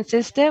pension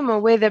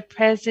system with the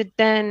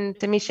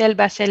President Michelle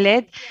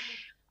Bachelet,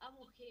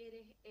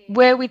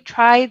 where we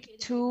tried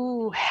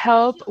to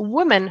help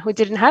women who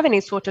didn't have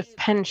any sort of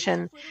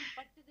pension.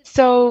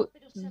 So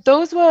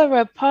those were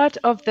a part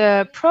of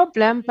the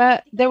problem,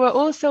 but there were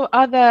also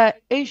other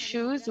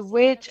issues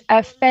which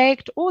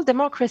affect all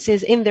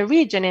democracies in the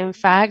region, in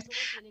fact,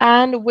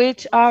 and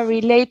which are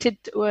related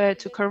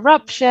to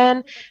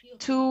corruption,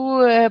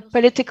 to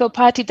political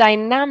party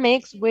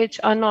dynamics, which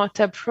are not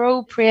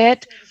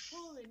appropriate.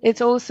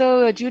 It's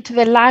also due to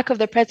the lack of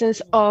the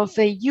presence of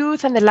the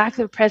youth and the lack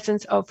of the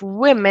presence of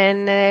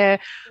women.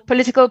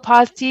 Political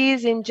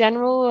parties in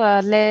general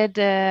are led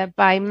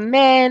by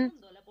men,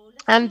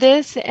 and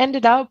this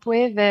ended up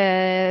with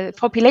the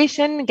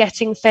population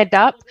getting fed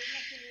up,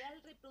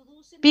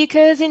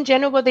 because in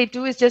general what they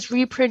do is just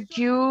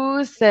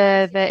reproduce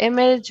the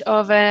image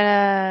of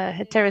a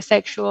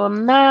heterosexual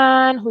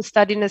man who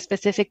studied in a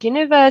specific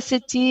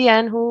university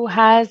and who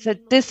has a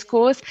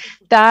discourse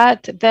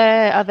that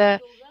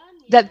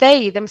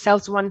they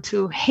themselves want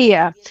to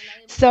hear.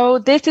 So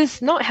this is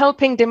not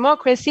helping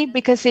democracy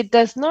because it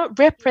does not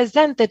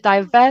represent the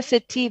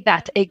diversity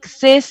that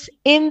exists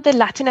in the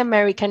Latin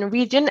American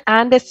region,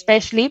 and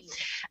especially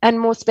and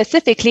more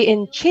specifically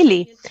in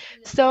Chile.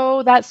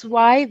 So that's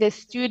why the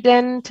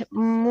student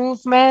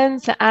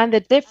movements and the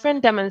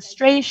different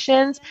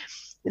demonstrations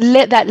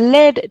that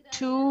led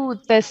to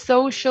the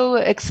social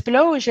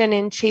explosion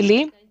in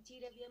Chile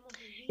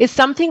is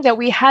something that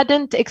we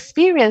hadn't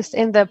experienced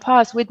in the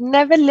past. We'd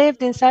never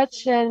lived in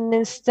such an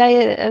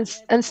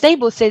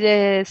unstable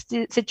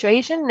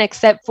situation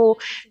except for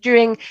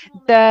during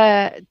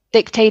the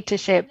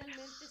dictatorship.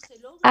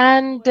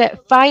 And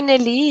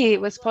finally,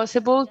 it was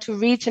possible to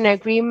reach an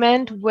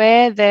agreement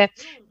where the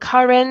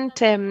current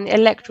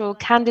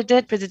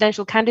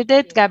presidential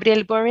candidate,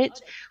 Gabriel Boric,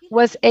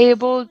 was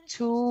able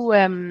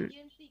to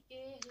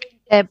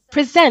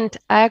present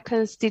a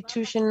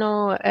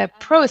constitutional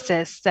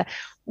process.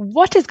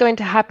 What is going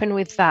to happen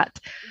with that?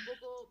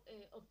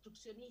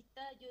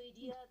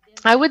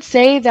 I would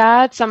say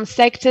that some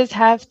sectors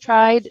have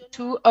tried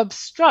to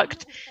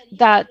obstruct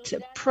that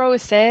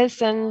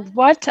process. And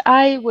what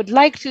I would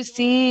like to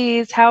see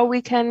is how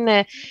we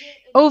can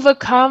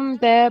overcome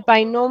the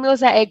binomials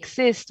that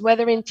exist,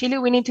 whether in Chile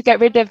we need to get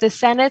rid of the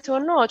Senate or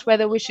not,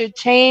 whether we should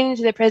change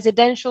the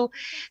presidential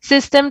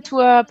system to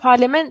a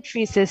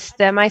parliamentary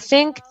system. I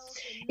think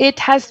it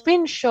has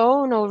been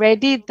shown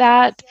already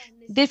that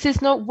this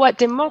is not what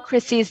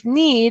democracies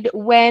need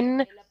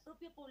when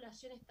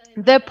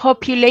the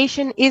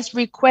population is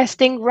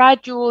requesting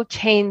gradual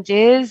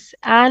changes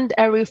and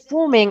a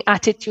reforming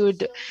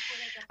attitude.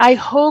 I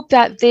hope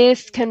that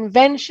this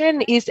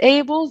convention is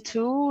able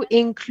to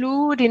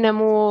include in a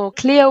more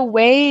clear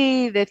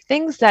way the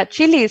things that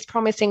Chile is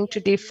promising to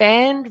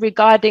defend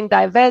regarding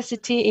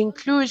diversity,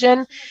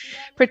 inclusion,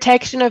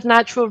 protection of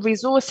natural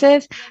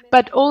resources,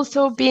 but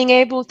also being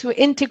able to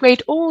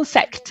integrate all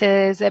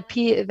sectors,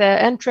 the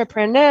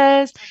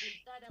entrepreneurs,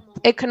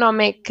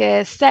 economic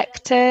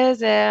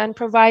sectors, and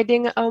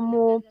providing a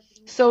more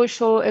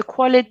social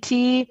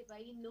equality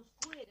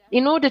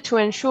in order to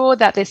ensure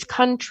that this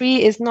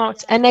country is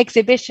not an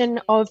exhibition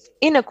of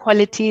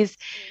inequalities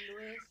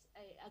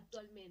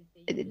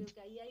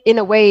in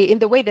the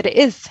way that it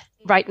is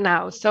right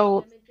now.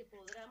 So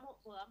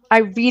I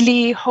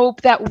really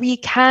hope that we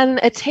can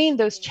attain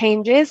those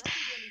changes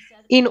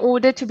in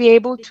order to be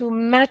able to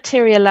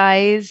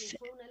materialize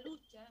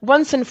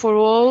once and for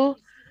all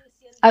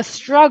a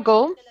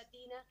struggle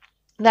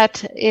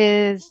that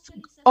is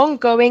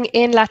ongoing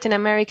in Latin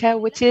America,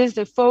 which is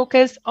the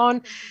focus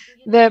on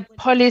the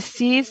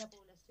policies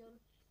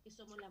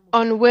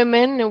on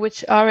women,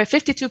 which are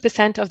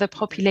 52% of the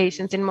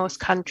populations in most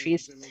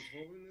countries.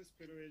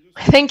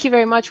 Thank you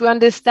very much. We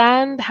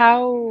understand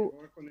how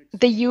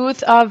the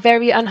youth are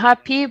very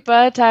unhappy,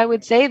 but I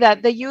would say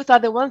that the youth are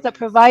the ones that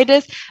provide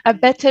us a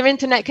better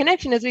internet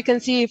connection, as we can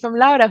see from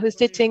Laura, who's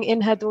sitting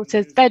in her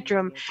daughter's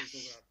bedroom.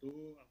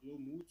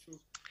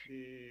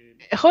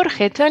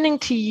 Jorge, turning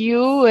to you,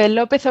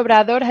 López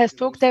Obrador has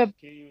talked a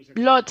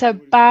lot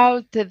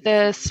about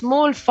the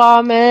small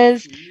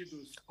farmers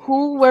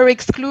who were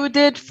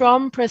excluded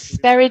from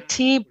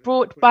prosperity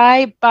brought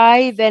by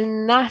the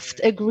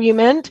NAFTA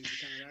agreement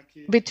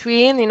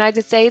between the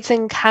United States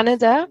and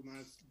Canada,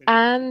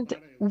 and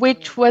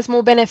which was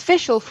more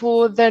beneficial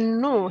for the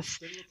North.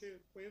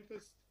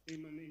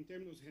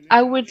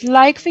 I would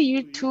like for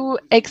you to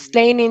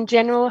explain in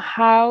general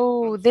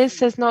how this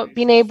has not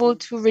been able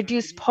to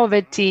reduce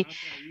poverty,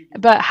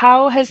 but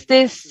how has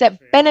this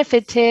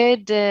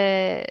benefited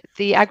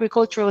the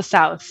agricultural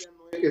South?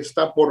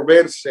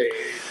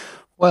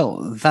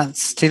 Well,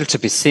 that's still to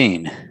be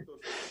seen.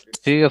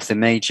 Two of the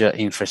major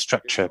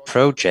infrastructure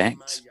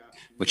projects,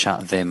 which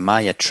are the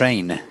Maya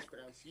Train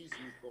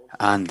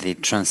and the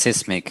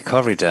Transseismic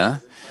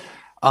Corridor,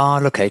 are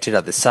located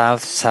at the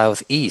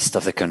southeast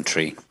of the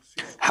country.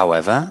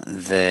 However,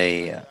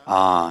 they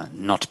are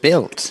not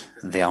built.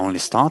 They are only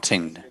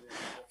starting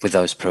with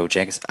those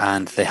projects,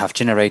 and they have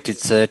generated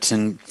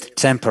certain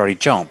temporary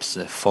jobs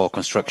for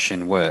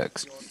construction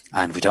works.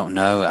 And we don't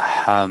know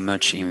how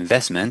much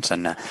investment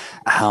and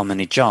how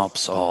many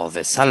jobs or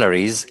the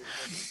salaries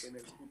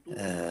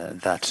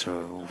that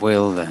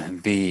will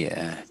be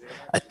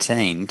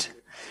attained.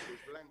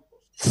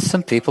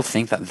 Some people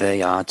think that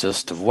they are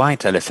just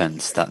white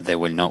elephants, that they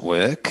will not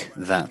work,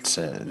 that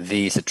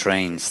these are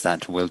trains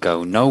that will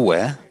go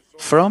nowhere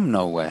from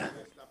nowhere.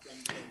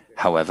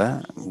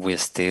 However, we're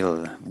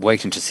still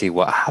waiting to see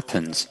what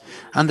happens.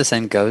 And the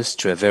same goes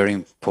to a very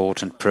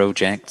important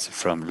project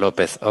from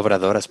López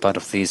Obrador as part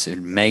of these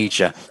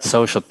major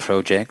social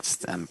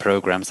projects and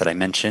programs that I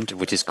mentioned,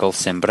 which is called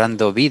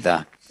Sembrando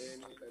Vida,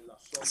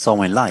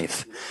 Sowing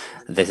Life.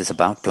 This is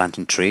about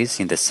planting trees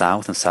in the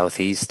south and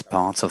southeast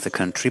parts of the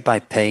country by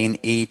paying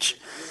each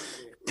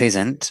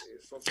peasant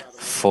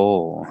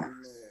for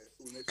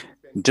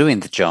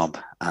doing the job,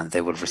 and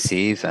they will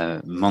receive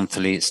a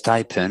monthly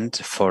stipend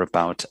for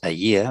about a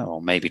year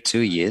or maybe 2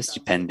 years,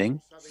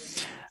 depending.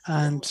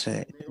 And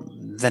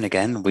then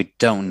again, we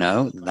don't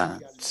know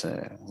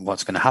that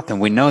what's going to happen.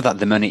 We know that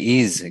the money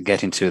is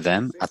getting to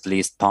them, at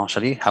least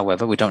partially.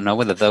 However, we don't know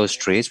whether those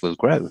trees will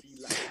grow.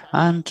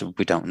 And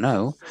we don't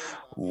know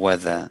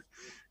whether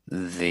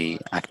the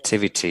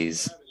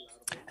activities,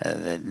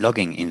 the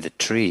logging in the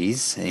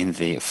trees, in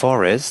the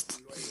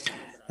forest,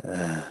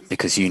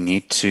 because you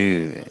need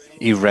to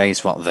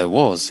erase what there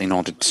was in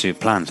order to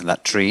plant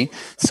that tree.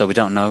 So we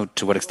don't know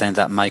to what extent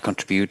that might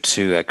contribute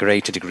to a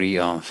greater degree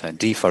of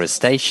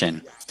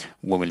deforestation.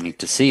 We will need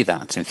to see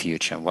that in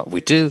future. What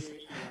we do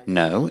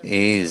know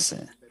is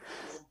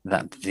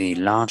that the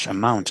large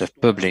amount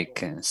of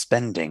public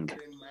spending,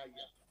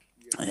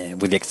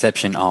 with the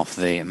exception of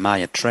the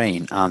Maya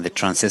Train and the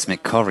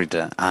Transseismic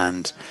Corridor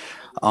and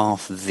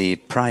of the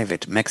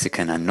private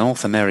Mexican and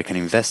North American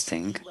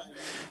investing,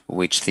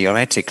 which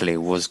theoretically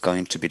was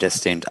going to be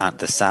destined at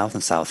the south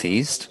and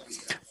southeast,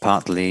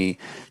 partly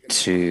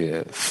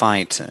to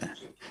fight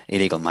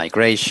illegal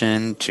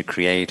migration, to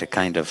create a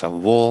kind of a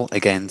wall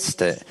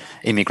against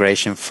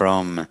immigration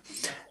from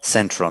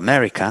Central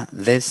America.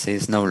 This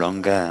is no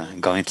longer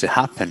going to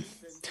happen.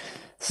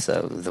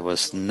 So there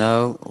was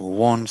no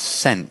 1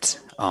 cent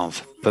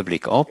of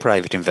public or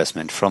private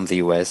investment from the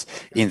US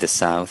in the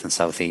south and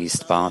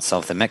southeast parts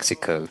of the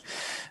Mexico,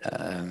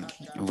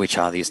 which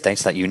are the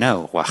states that you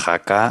know: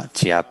 Oaxaca,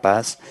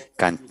 Chiapas,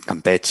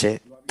 Campeche,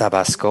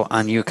 Tabasco,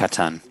 and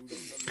Yucatan.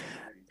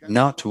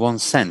 Not 1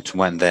 cent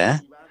went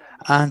there,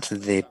 and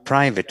the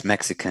private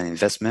Mexican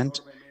investment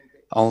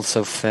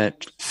also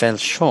fell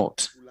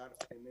short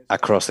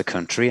across the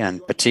country,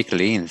 and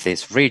particularly in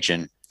this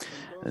region.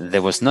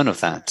 There was none of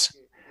that.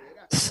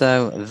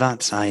 So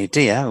that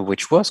idea,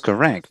 which was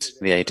correct,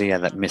 the idea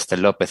that Mr.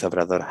 López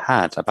Obrador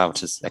had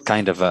about a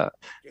kind of a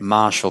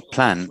Marshall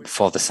Plan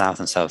for the south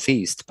and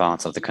southeast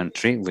parts of the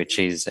country, which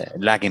is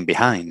lagging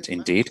behind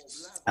indeed,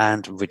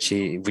 and which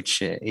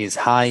has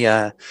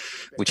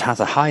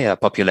a higher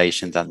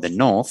population than the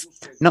north,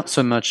 not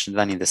so much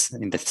than in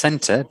the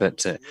center,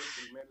 but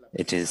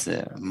it is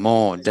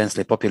more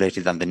densely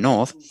populated than the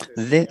north.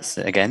 This,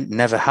 again,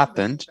 never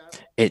happened.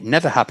 It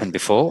never happened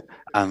before,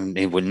 and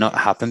it will not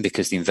happen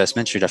because the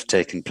investment should have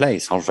taken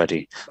place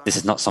already. This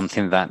is not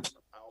something that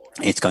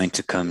is going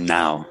to come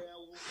now.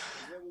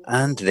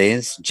 And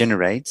this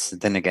generates,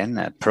 then again,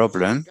 a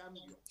problem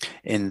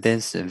in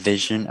this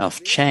vision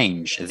of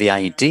change. The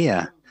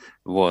idea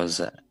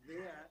was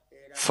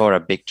for a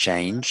big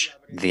change.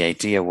 The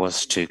idea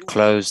was to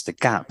close the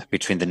gap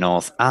between the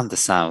north and the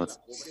south.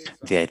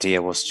 The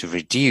idea was to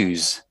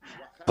reduce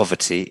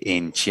poverty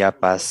in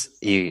Chiapas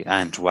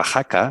and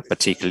Oaxaca,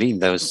 particularly in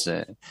those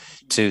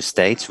 2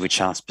 states, which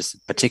are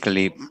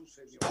particularly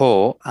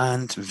poor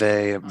and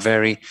very,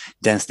 very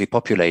densely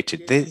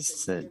populated.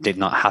 This did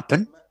not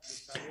happen.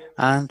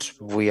 And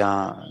we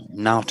are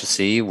now to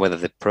see whether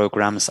the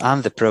programs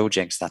and the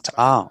projects that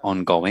are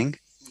ongoing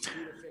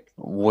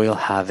will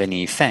have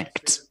any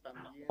effect,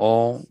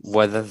 or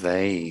whether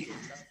they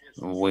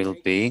will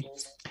be,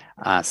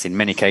 as in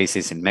many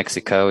cases in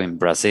Mexico, in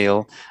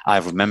Brazil. I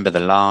remember the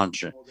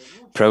large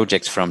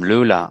projects from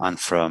Lula and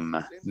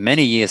from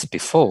many years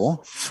before,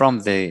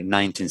 from the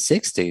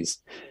 1960s,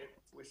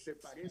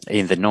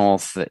 in the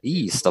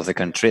northeast of the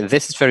country.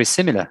 This is very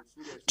similar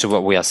to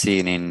what we are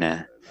seeing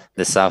in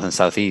the south and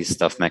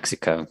southeast of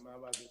Mexico,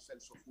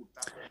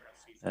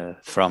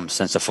 from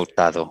Celso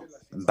Furtado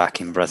back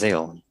in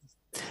Brazil.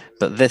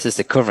 But this is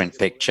the current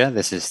picture,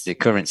 this is the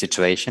current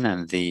situation,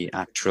 and the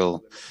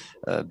actual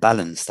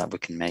balance that we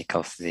can make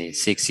of the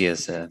 6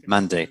 years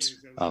mandate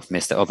of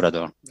Mr.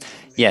 Obrador.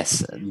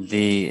 Yes,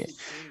 the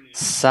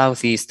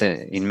southeast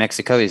in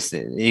Mexico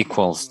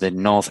equals the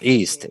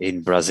northeast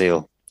in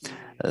Brazil.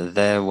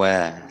 There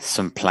were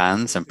some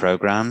plans and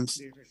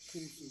programs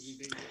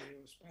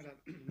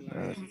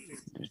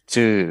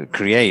to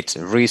create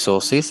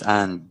resources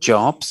and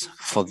jobs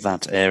for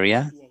that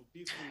area.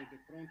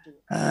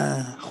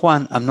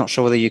 Juan, I'm not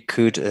sure whether you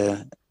could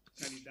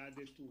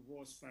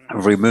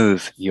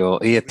remove your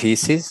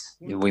earpieces.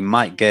 We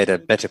might get a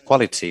better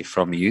quality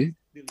from you.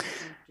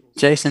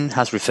 Jason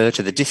has referred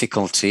to the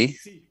difficulty.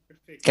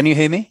 Can you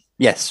hear me?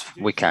 Yes,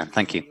 we can.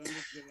 Thank you.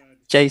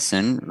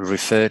 Jason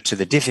referred to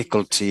the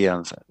difficulty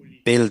of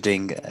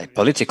building a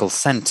political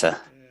center.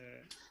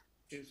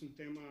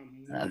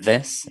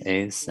 This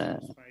is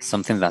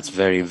something that's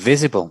very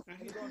visible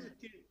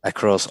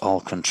across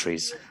all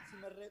countries.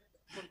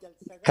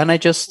 Can I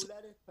just...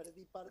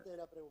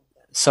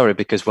 Sorry,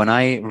 because when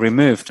I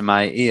removed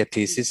my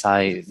earpieces,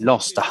 I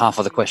lost half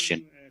of the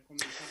question.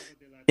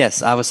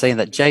 Yes, I was saying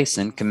that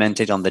Jason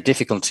commented on the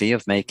difficulty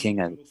of making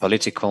a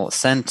political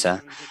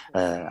center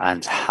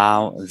and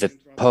how the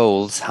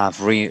poles have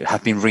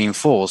been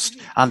reinforced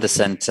and the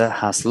center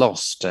has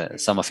lost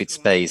some of its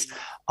space.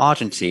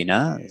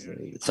 Argentina,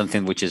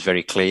 something which is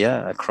very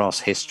clear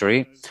across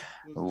history,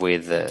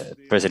 with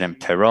President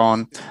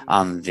Perón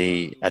and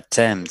the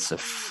attempts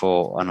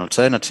for an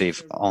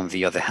alternative. On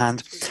the other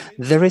hand,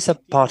 there is a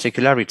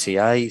particularity.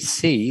 I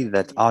see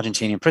that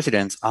Argentinian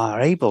presidents are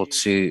able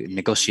to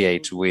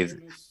negotiate with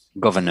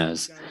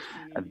governors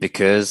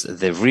because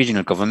the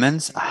regional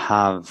governments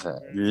have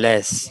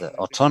less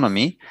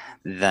autonomy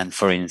than,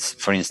 for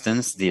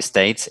instance, the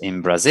states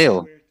in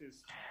Brazil.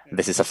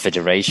 This is a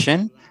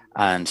federation,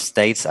 and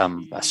states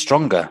are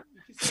stronger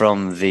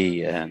from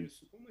the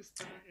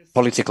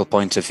political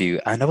point of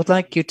view. And I would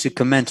like you to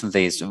comment on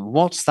this.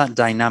 What's that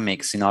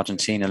dynamics in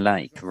Argentina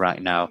like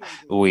right now?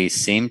 We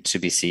seem to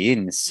be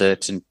seeing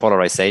certain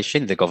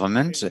polarization in the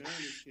government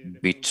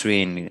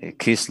between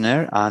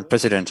Kirchner and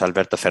President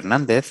Alberto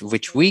Fernandez,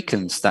 which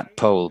weakens that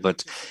pole.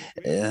 But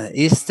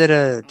is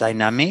there a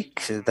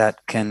dynamic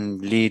that can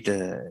lead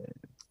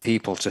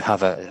people to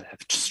have a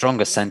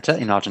stronger center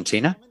in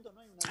Argentina?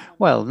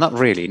 Well, not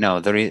really,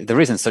 no.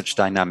 There isn't such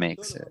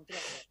dynamics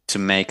to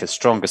make a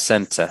stronger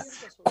center.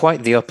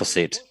 Quite the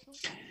opposite.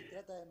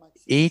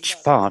 Each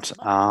part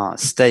are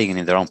staying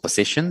in their own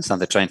positions, and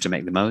they're trying to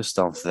make the most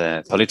of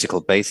the political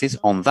basis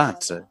on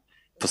that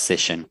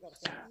position.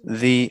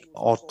 The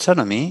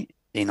autonomy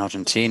in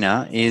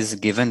Argentina is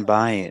given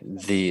by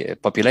the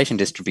population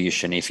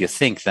distribution. If you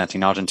think that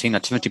in Argentina,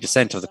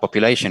 20% of the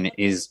population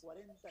is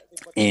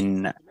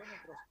in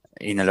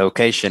a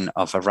location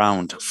of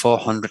around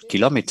 400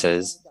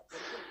 kilometers,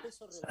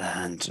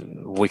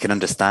 And we can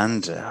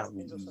understand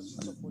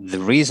the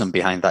reason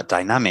behind that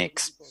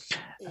dynamics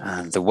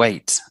and the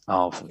weight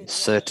of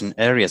certain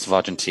areas of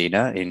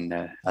Argentina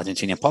in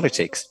Argentinian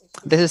politics.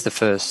 This is the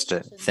first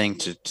thing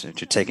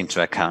to take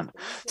into account.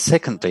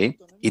 Secondly,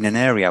 in an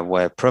area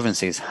where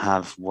provinces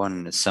have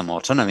won some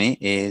autonomy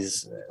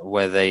is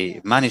where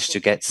they managed to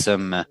get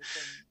some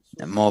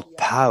more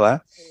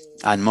power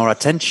and more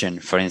attention.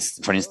 For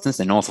instance,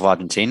 the north of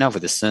Argentina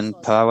with the sun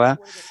power,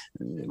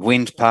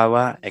 wind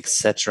power,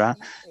 etc.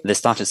 They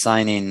started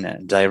signing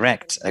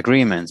direct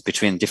agreements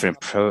between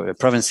different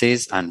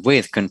provinces and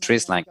with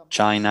countries like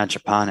China,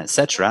 Japan,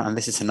 etc. And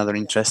this is another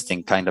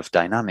interesting kind of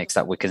dynamics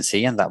that we can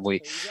see and that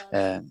we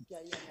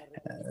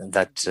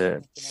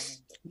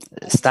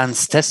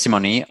stands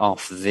testimony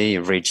of the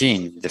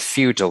regime, the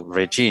feudal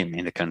regime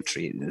in the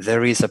country.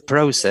 There is a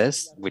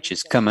process which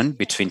is common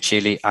between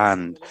Chile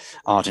and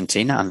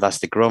Argentina, and that's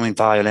the growing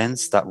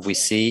violence that we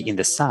see in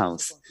the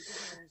south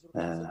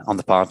on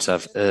the part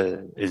of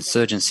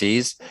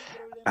insurgencies.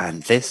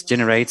 And this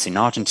generates in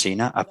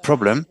Argentina a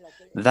problem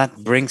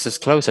that brings us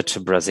closer to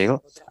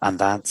Brazil, and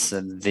that's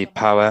the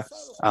power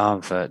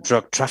of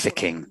drug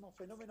trafficking.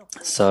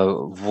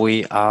 So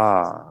we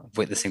are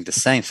witnessing the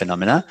same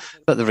phenomena,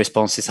 but the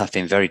responses have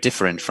been very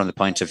different from the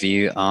point of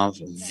view of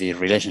the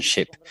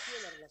relationship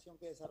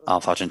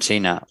of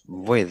Argentina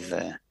with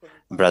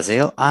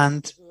Brazil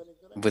and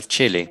with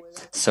Chile.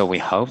 So we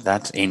hope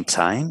that in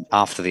time,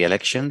 after the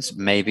elections,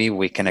 maybe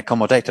we can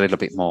accommodate a little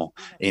bit more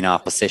in our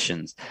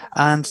positions.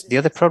 And the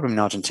other problem in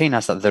Argentina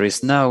is that there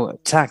is no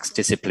tax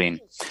discipline.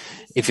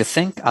 If you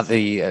think at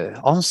the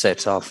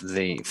onset of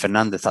the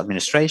Fernandez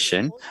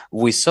administration,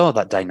 we saw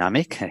that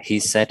dynamic. He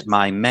said,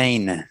 my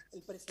main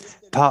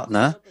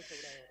partner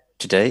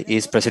today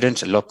is President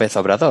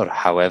López Obrador.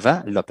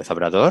 However, López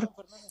Obrador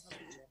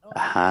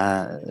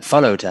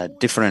followed a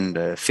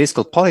different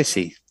fiscal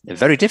policy,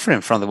 very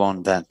different from the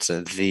one that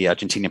the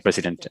Argentinian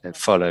president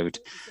followed.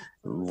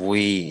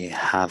 We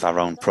have our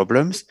own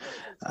problems.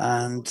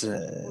 And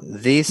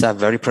these are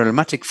very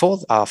problematic for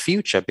our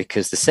future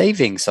because the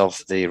savings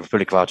of the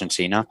Republic of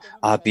Argentina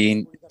are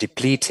being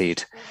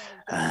depleted.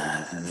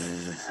 A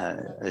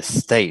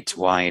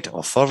statewide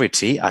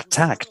authority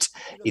attacked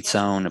its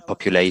own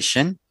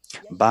population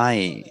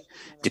by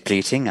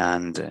depleting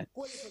and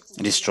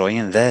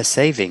destroying their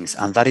savings.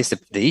 And that is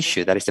the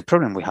issue, that is the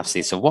problem we have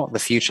seen. So what the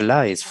future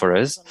lies for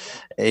us,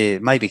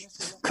 it might be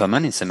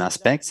common in some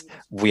aspects.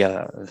 We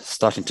are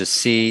starting to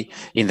see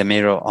in the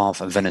mirror of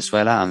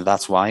Venezuela, and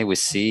that's why we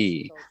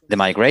see the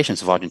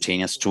migrations of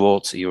Argentinians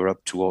towards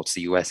Europe, towards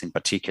the US in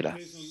particular.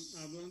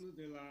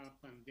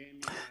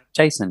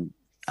 Jason,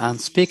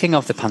 and speaking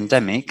of the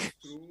pandemic,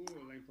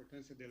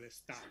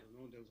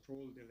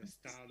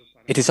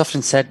 it is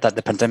often said that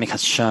the pandemic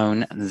has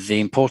shown the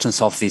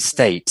importance of the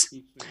state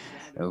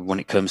when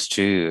it comes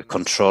to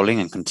controlling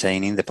and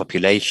containing the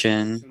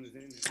population.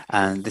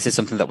 And this is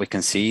something that we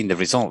can see in the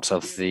results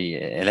of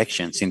the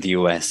elections in the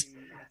US.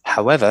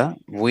 However,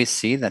 we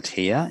see that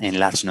here in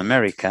Latin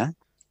America,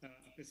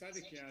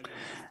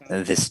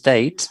 the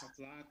state,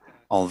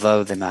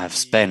 although they may have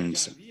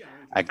spent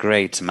a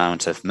great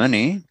amount of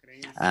money,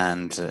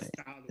 and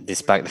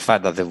despite the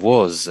fact that there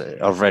was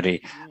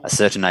already a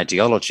certain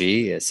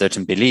ideology, a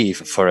certain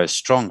belief for a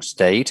strong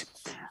state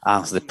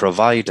as the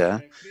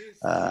provider,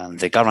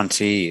 the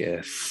guarantee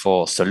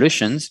for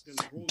solutions,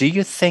 do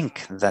you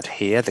think that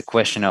here the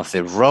question of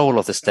the role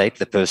of the state,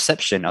 the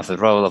perception of the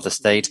role of the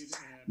state,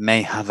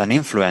 may have an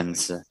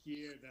influence,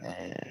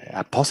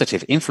 a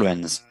positive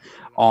influence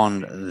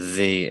on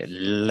the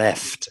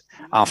left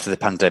after the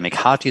pandemic?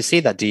 How do you see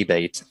that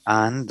debate?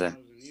 And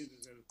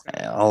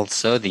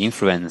also the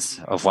influence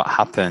of what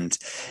happened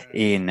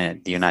in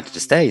the United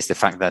States, the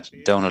fact that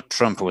Donald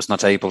Trump was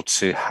not able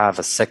to have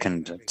a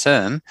second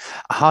term.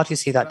 How do you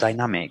see that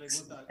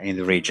dynamics in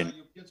the region?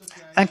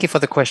 Thank you for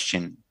the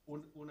question.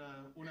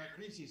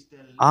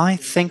 I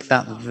think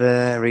that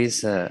there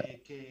is a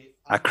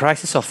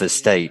crisis of the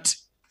state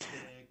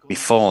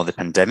before the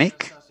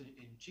pandemic.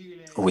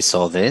 We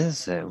saw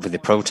this with the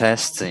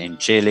protests in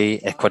Chile,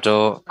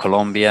 Ecuador,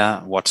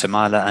 Colombia,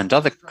 Guatemala, and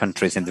other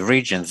countries in the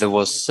region. There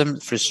was some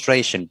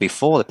frustration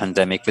before the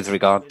pandemic with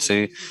regard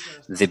to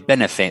the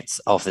benefits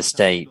of the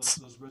state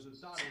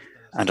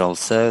and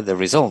also the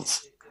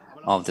results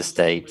of the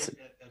state.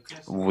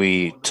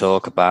 We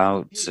talk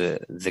about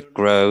the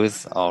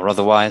growth or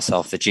otherwise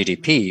of the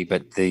GDP,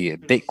 but the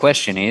big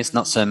question is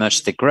not so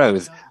much the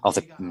growth of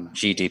the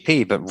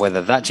GDP, but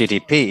whether that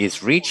GDP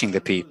is reaching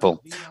the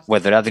people,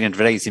 whether at the end of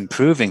the day is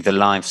improving the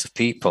lives of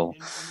people.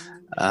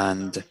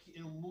 And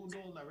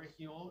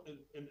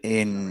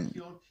in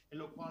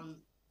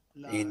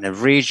a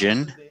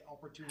region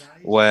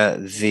where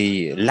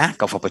the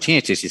lack of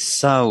opportunities is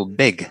so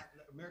big,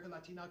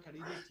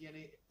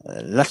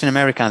 Latin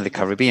America and the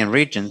Caribbean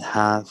region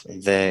have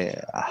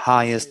the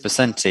highest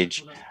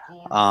percentage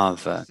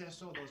of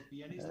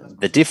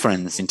the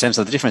difference, in terms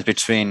of the difference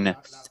between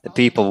the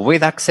people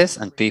with access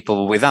and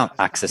people without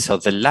access. So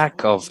the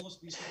lack of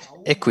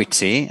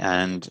equity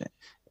and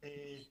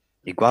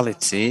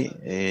equality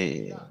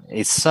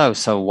is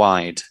so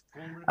wide.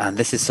 And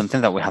this is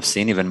something that we have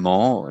seen even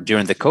more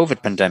during the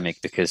COVID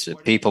pandemic, because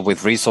people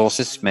with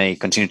resources may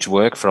continue to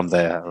work from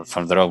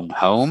their own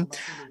home.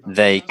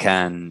 They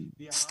can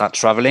start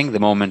traveling the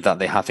moment that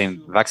they have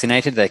been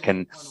vaccinated. They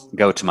can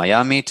go to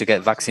Miami to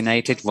get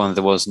vaccinated when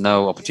there was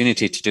no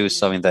opportunity to do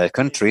so in their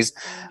countries.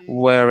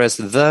 Whereas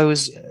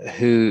those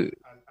who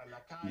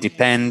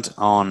depend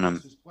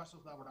on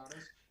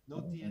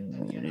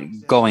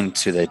going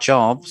to their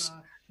jobs,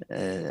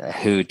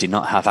 who did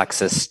not have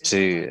access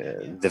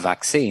to the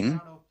vaccine,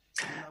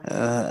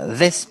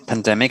 this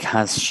pandemic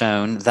has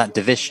shown that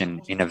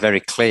division in a very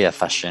clear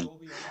fashion,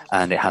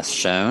 and it has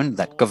shown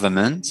that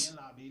governments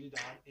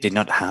did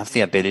not have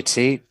the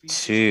ability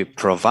to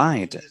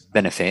provide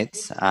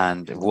benefits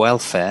and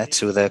welfare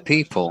to their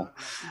people.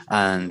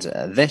 And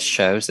this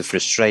shows the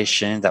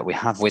frustration that we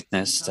have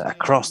witnessed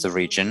across the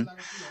region,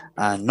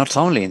 and not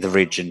only in the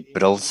region,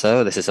 but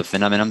also this is a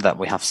phenomenon that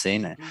we have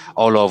seen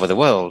all over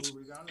the world.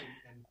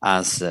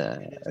 As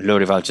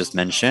Lorival just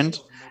mentioned,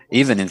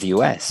 even in the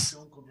US,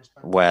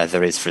 where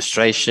there is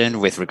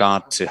frustration with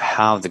regard to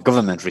how the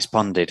government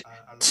responded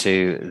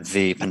to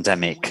the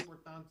pandemic.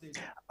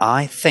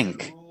 I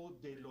think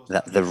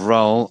that the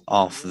role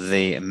of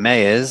the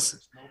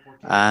mayors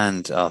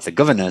and of the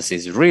governors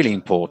is really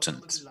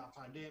important,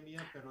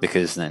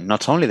 because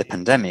not only the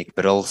pandemic,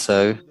 but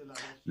also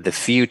the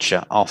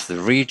future of the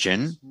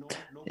region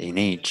in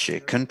each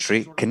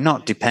country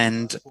cannot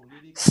depend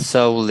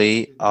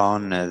solely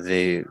on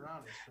the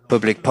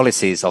public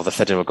policies of the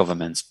federal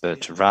governments,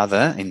 but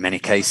rather, in many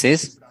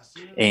cases,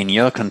 in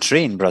your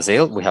country, in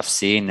Brazil, we have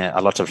seen a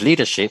lot of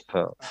leadership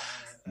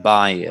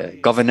by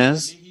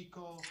governors.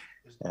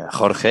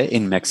 Jorge,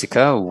 in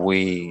Mexico,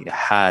 we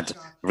had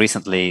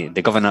recently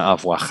the governor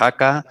of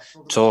Oaxaca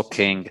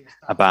talking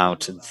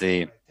about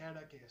the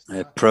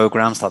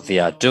programs that they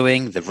are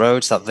doing, the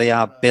roads that they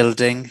are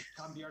building,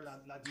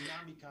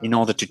 in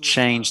order to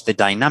change the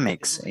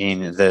dynamics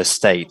in the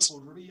state.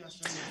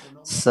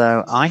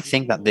 So I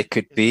think that there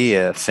could be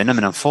a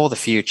phenomenon for the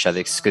future.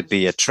 This could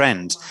be a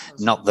trend,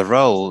 not the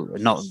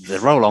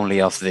role only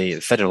of the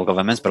federal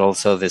governments, but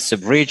also the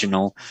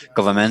sub-regional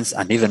governments,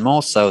 and even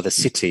more so the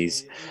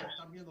cities,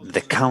 the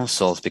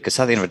councils, because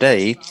at the end of the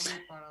day,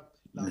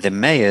 the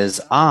mayors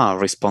are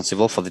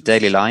responsible for the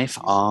daily life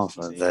of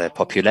the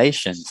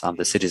populations and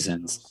the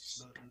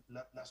citizens.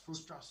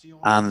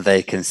 And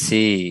they can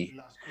see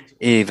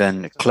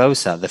even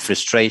closer the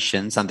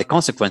frustrations and the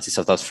consequences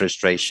of those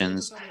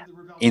frustrations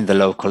in the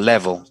local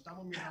level.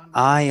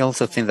 I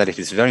also think that it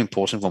is very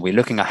important when we're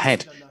looking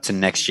ahead to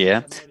next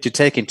year to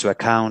take into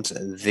account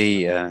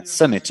the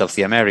Summit of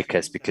the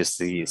Americas, because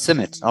the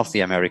Summit of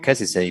the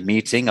Americas is a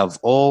meeting of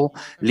all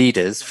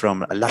leaders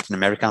from Latin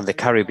America and the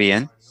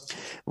Caribbean,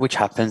 which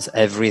happens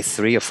every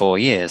 3 or 4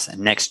 years.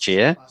 Next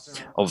year,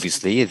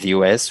 obviously, the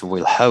US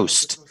will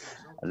host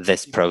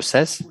this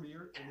process,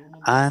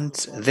 and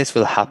this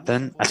will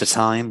happen at a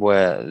time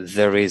where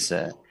there is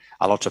a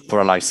lot of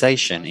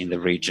polarization in the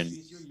region.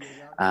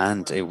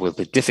 And it will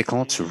be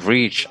difficult to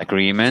reach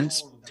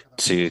agreements,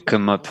 to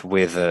come up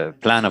with a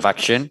plan of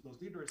action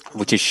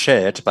which is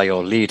shared by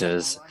all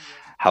leaders.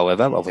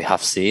 However, what we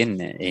have seen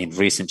in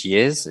recent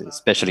years,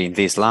 especially in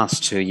these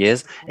last 2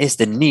 years, is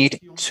the need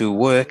to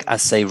work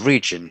as a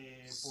region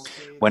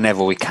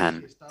whenever we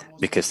can,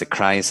 because the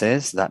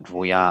crises that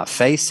we are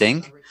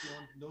facing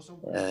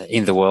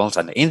in the world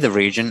and in the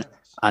region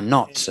are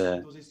not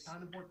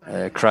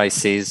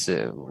crises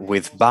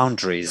with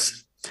boundaries.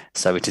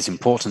 So it is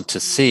important to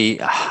see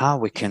how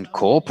we can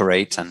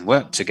cooperate and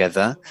work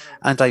together.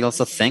 And I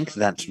also think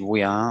that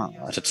we are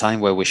at a time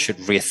where we should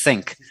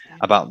rethink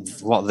about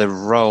what the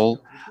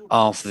role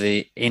of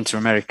the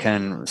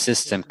inter-American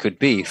system could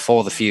be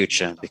for the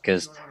future,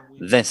 because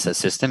this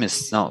system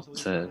is not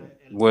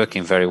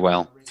working very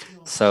well.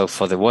 So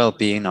for the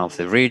well-being of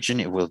the region,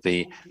 it will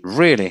be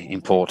really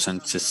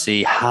important to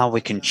see how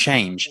we can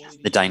change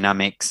the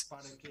dynamics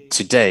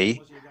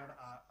today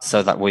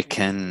so that we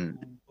can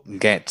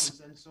get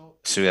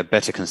to a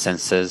better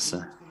consensus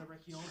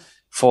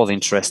for the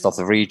interest of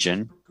the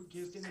region,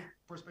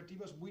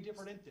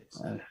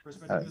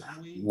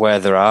 where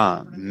there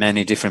are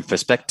many different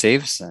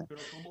perspectives,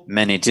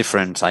 many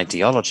different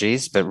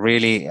ideologies, but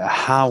really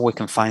how we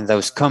can find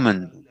those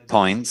common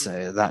points,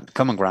 that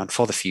common ground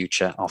for the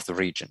future of the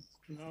region.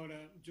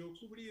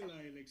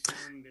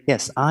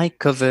 Yes, I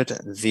covered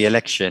the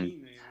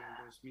election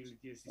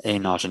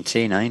in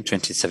Argentina in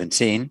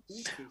 2017,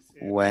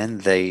 when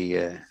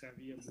the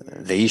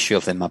issue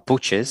of the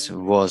Mapuches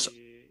was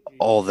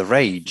all the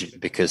rage,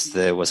 because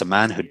there was a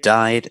man who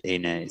died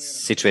in a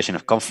situation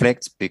of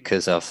conflict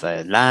because of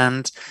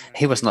land.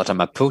 He was not a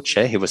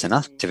Mapuche, he was an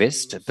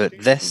activist, but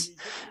this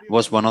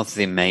was one of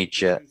the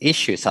major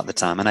issues at the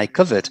time. And I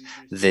covered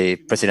the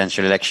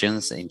presidential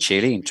elections in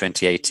Chile in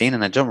 2018,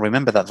 and I don't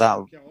remember that that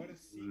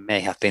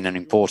may have been an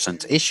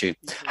important issue.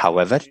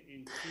 However,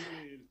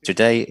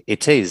 today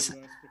it is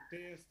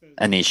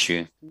an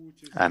issue.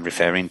 I'm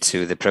referring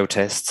to the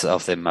protests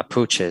of the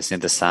Mapuches in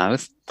the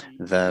south,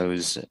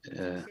 those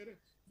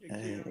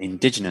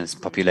indigenous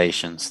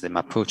populations, the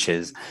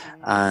Mapuches,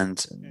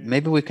 and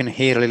maybe we can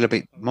hear a little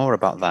bit more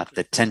about that,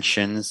 the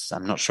tensions.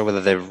 I'm not sure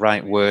whether the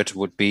right word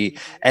would be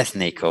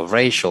ethnic or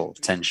racial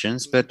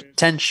tensions, but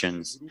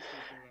tensions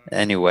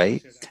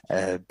anyway,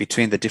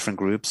 between the different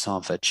groups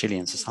of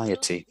Chilean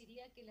society.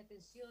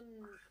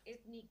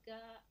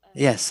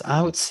 Yes,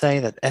 I would say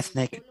that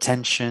ethnic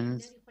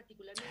tensions,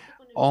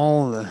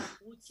 all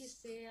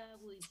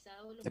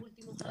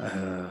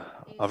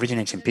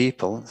originating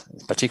people,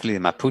 particularly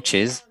the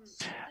Mapuches,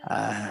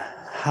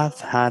 have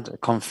had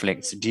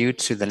conflicts due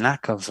to the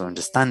lack of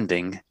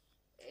understanding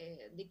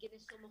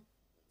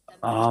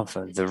of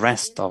the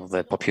rest of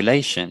the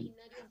population,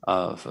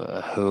 of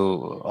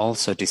who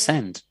also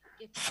descend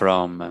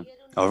from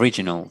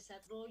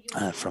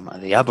from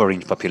the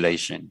Aboriginal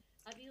population.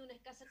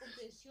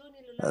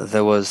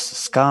 There was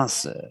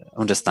scarce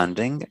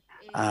understanding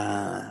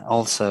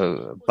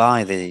also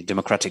by the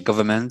democratic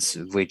governments,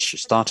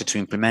 which started to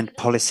implement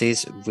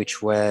policies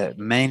which were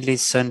mainly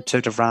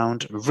centered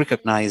around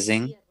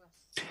recognizing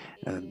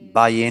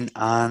buy-in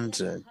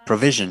and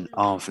provision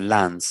of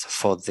lands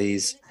for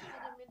these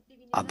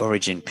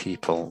Aboriginal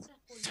people,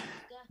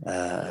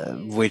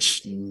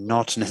 which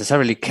not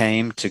necessarily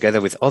came together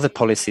with other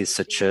policies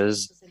such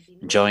as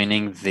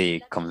joining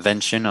the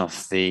Convention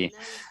of the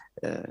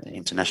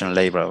International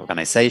Labour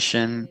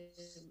Organization,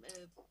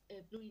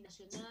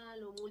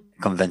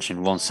 Convention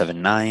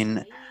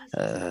 179,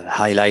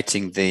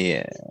 highlighting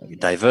the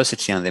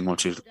diversity and the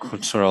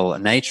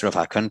multicultural nature of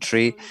our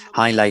country,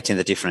 highlighting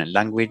the different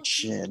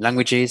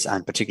languages,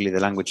 and particularly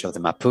the language of the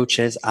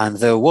Mapuches. And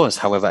there was,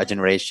 however, a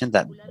generation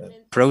that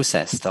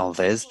processed all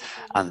this,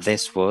 and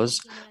this was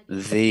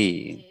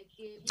the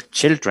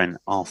children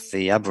of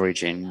the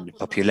Aboriginal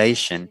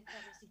population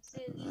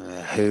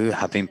who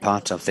have been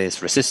part of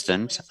this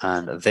resistance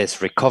and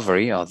this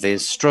recovery, or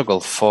this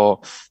struggle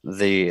for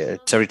the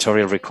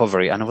territorial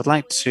recovery. And I would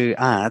like to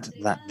add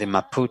that the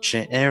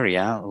Mapuche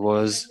area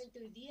was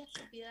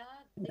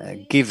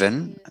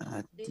given,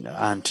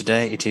 and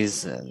today it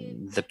is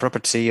the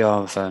property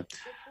of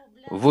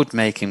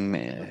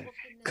wood-making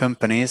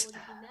companies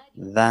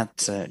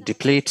that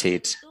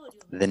depleted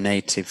the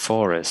native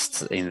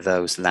forests in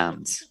those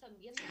lands.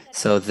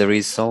 So there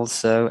is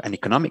also an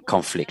economic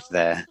conflict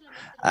there,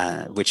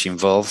 which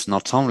involves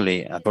not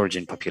only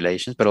Aboriginal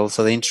populations, but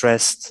also the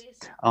interests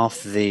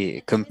of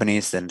the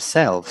companies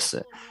themselves,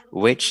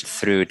 which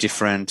through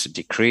different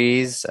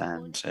decrees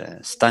and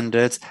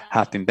standards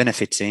have been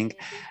benefiting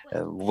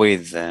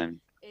with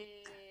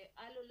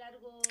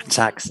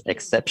tax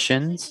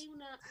exceptions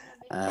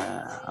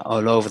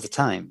all over the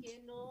time.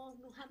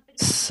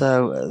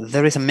 So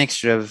there is a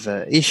mixture of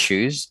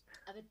issues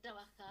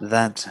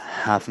that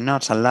have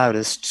not allowed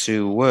us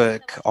to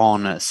work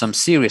on some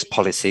serious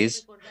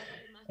policies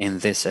in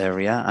this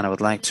area. And I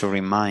would like to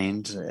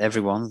remind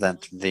everyone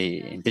that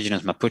the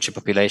indigenous Mapuche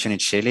population in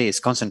Chile is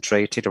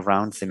concentrated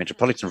around the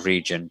metropolitan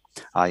region,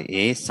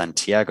 i.e.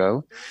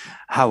 Santiago.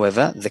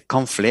 However, the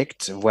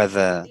conflict,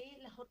 whether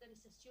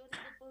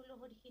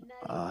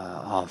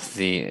of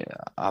the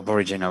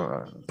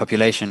Aboriginal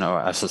population or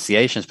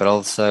associations, but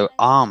also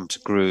armed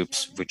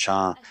groups which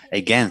are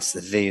against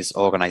these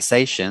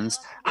organizations,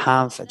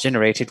 have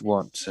generated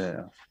what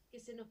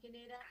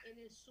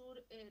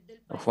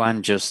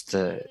Juan just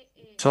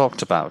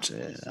talked about,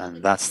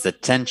 and that's the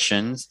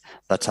tensions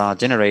that are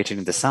generated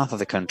in the south of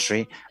the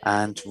country,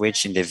 and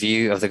which, in the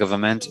view of the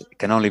government,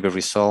 can only be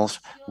resolved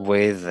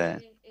with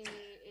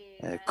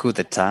coup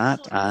d'etat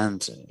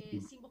and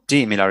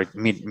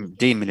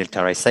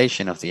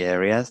demilitarization of the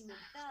areas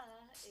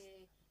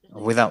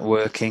without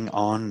working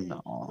on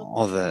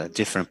other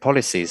different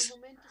policies.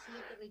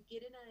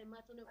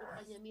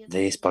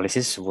 These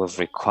policies will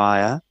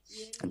require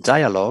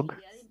dialogue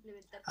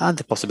and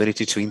the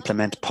possibility to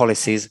implement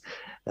policies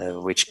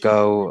which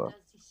go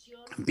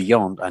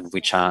beyond and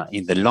which are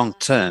in the long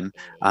term,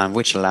 and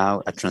which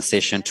allow a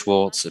transition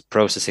towards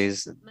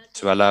processes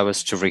to allow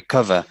us to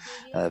recover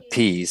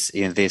peace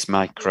in this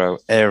micro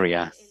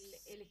area.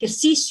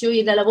 Ejercicio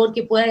y la labor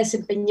que pueda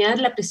desempeñar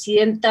la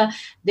presidenta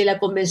de la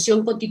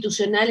Convención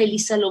Constitucional,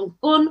 Elisa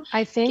Loncón.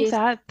 I think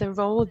that the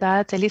role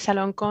that Elisa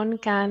Loncón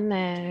can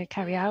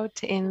carry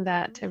out in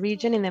that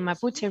region, in the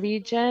Mapuche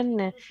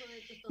region,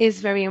 is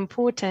very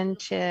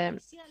important.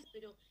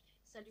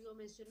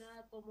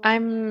 I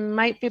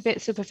might be a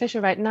bit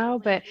superficial right now,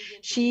 but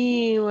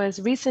she was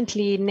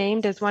recently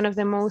named as one of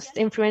the most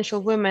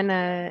influential women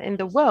in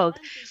the world.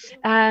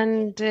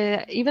 And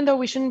even though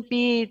we shouldn't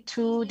be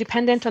too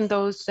dependent on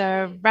those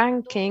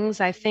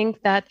rankings, I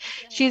think that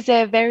she's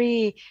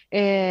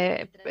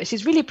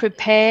she's really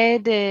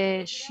prepared.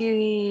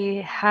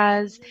 She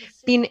has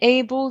been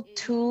able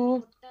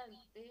to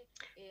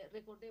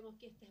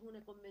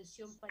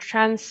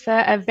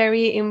transfer a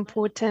very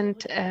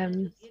important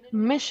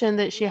mission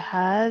that she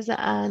has,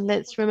 and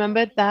let's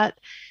remember that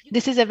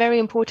this is a very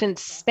important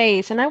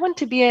space. And I want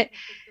to be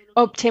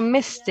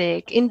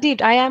optimistic.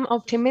 Indeed, I am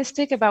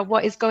optimistic about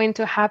what is going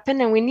to happen,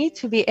 and we need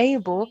to be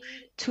able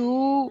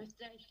to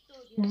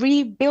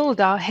rebuild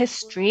our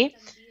history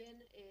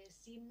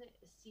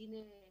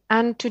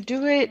and to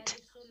do it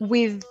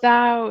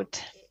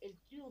without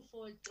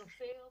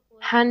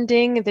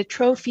handing the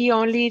trophy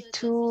only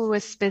to a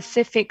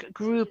specific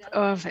group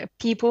of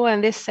people.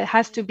 And this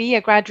has to be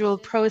a gradual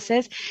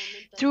process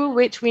through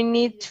which we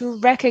need to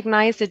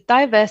recognize the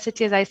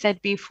diversity, as I said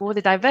before,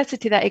 the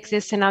diversity that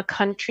exists in our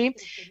country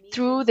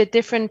through the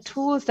different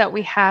tools that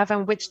we have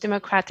and which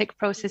democratic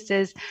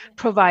processes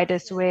provide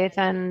us with.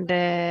 And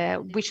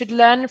we should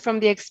learn from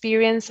the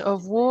experience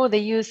of war, the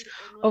use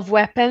of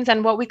weapons,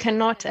 and what we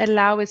cannot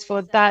allow is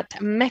for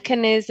that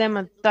mechanism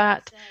of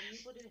that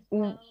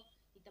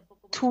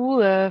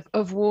tool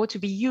of war to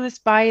be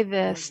used by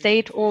the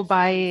state or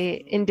by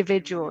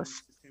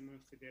individuals.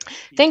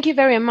 Thank you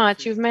very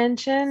much. You've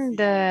mentioned,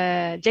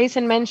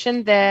 Jason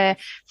mentioned the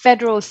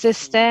federal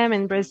system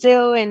in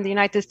Brazil, in the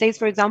United States,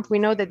 for example. We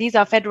know that these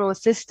are federal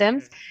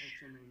systems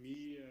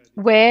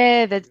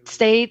where the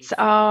states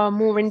are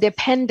more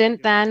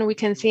independent than we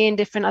can see in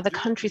different other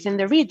countries in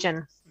the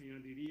region.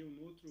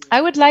 I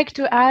would like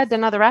to add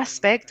another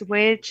aspect,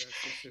 which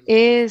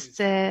is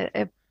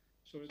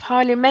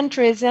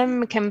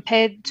parliamentarism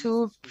compared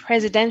to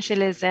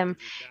presidentialism.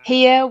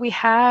 Here we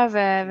have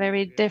a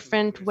very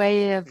different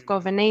way of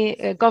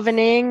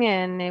governing,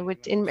 and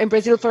in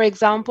Brazil, for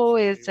example,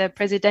 is a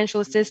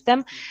presidential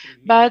system,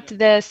 but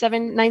the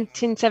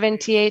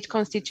 1978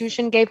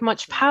 constitution gave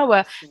much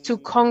power to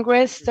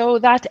Congress, so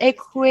that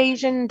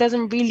equation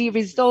doesn't really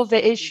resolve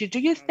the issue. Do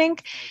you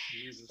think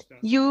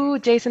you,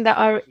 Jason, that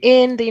are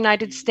in the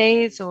United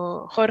States,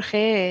 or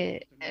Jorge,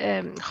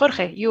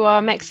 you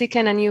are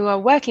Mexican and you are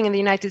working in the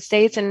United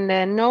States and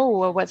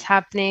know what's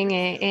happening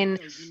in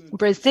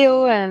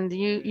Brazil, and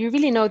you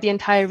really know the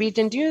entire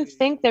region. Do you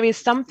think there is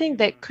something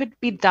that could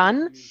be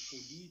done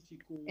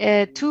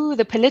to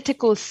the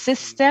political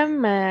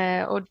system,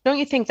 or don't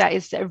you think that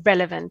is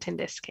relevant in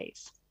this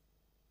case?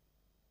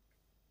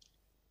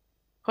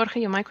 Jorge,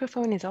 your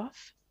microphone is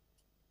off.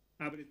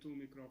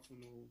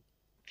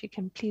 If you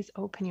can please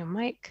open your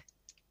mic.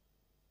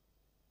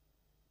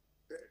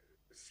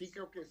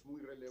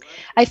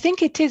 I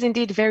think it is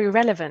indeed very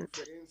relevant,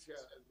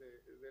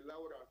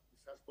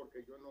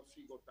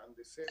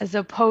 as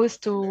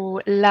opposed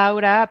to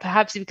Laura,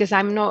 perhaps because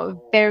I'm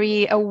not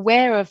very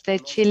aware of the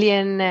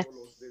Chilean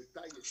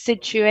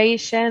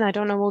situation. I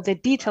don't know all the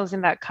details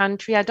in that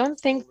country. I don't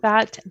think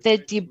that the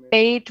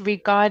debate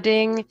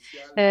regarding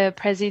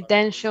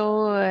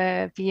presidential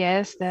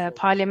vs. the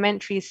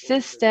parliamentary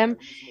system,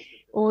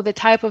 or the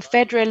type of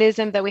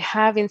federalism that we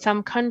have in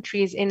some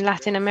countries in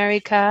Latin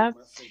America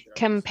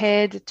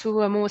compared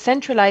to a more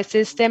centralized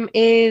system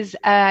is,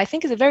 I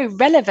think, is a very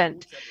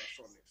relevant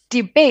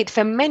debate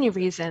for many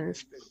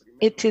reasons.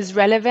 It is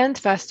relevant,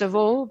 first of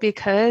all,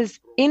 because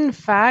in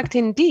fact,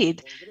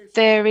 indeed,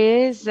 there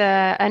is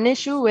an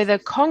issue with the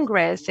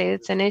Congress.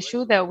 It's an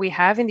issue that we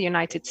have in the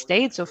United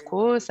States, of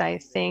course. I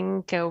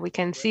think we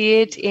can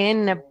see it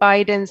in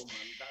Biden's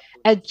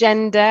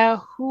agenda,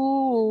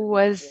 who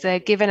was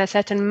given a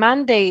certain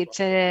mandate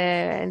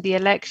in the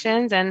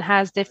elections and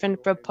has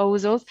different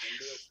proposals.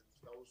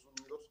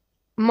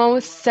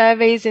 Most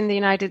surveys in the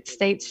United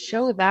States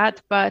show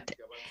that, but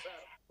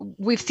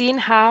we've seen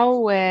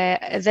how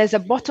there's a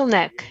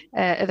bottleneck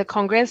at the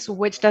Congress,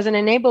 which doesn't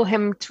enable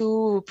him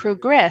to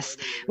progress.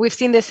 We've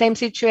seen the same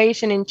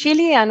situation in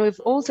Chile, and we've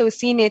also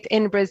seen it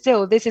in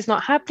Brazil. This is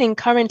not happening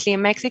currently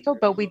in Mexico,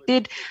 but we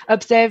did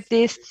observe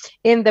this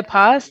in the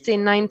past,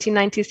 in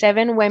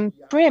 1997, when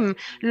PRIM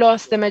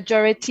lost the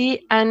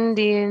majority, and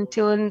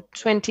until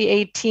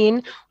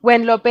 2018,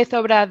 when López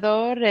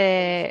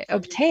Obrador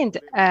obtained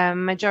a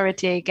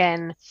majority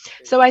again.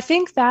 So I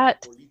think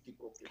that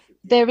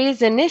there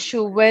is an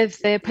issue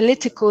with the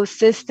political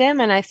system,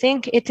 and I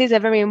think it is a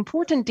very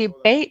important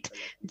debate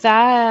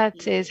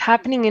that is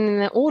happening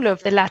in all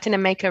of the Latin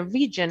America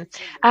region.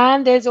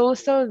 And there's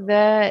also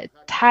the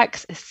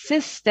tax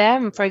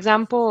system. For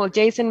example,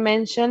 Jason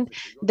mentioned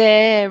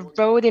the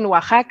road in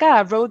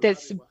Oaxaca, a road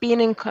that's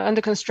been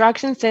under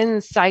construction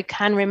since I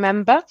can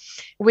remember,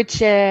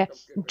 which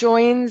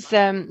joins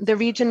the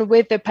region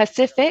with the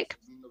Pacific.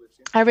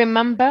 I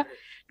remember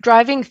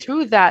driving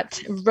through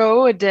that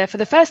road for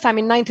the first time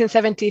in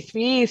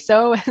 1973.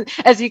 So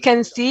as you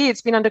can see,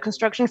 it's been under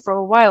construction for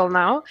a while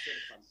now.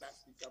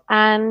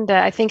 And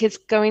I think it's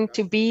going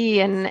to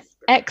be an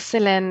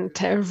excellent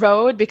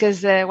road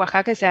because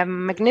Oaxaca is a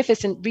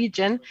magnificent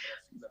region.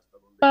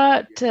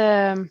 But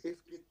the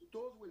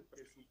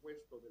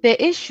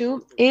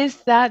issue is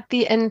that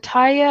the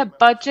entire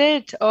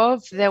budget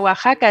of the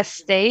Oaxaca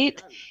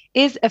state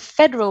is a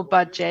federal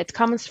budget,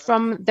 comes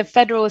from the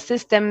federal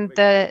system.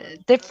 The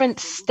different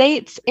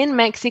states in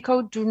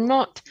Mexico do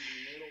not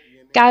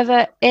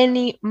gather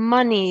any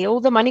money. All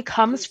the money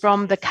comes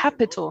from the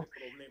capital.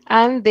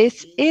 And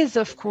this is,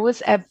 of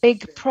course, a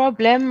big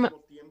problem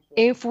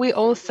if we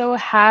also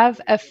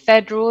have a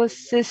federal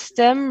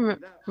system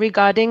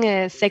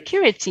regarding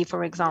security,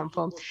 for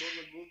example.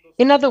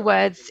 In other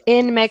words,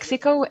 in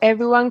Mexico,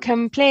 everyone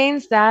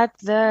complains that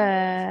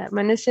the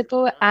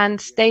municipal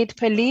and state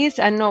police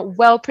are not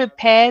well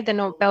prepared, they're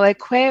not well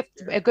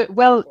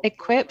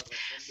equipped.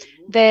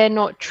 they're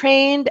not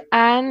trained,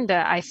 and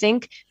I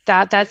think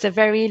that that's a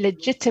very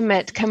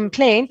legitimate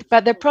complaint.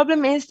 But the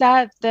problem is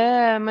that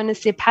the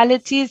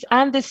municipalities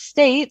and the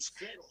states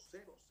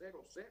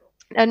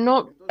are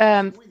not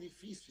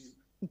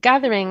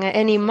gathering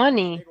any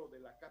money.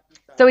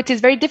 So it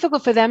is very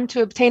difficult for them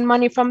to obtain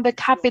money from the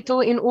capital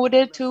in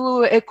order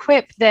to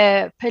equip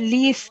the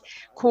police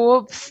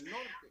corps.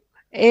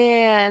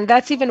 And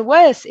that's even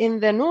worse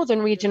in the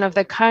northern region of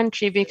the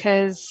country,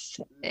 because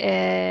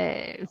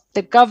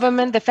the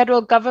government, the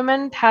federal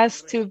government,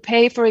 has to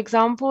pay, for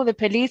example, the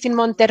police in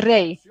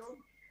Monterrey.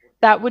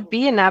 That would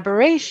be an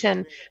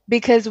aberration,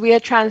 because we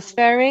are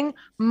transferring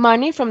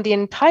money from the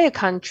entire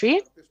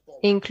country,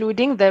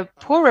 including the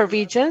poorer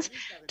regions,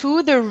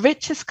 to the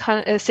richest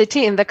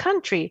city in the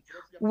country,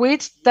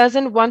 which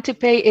doesn't want to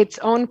pay its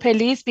own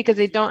police because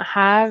they don't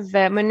have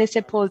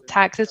municipal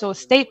taxes or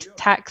state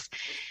tax.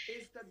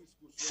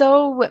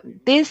 So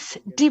this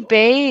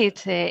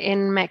debate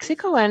in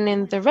Mexico and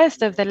in the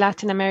rest of the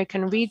Latin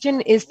American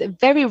region is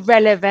very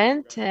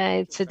relevant.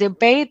 It's a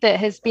debate that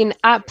has been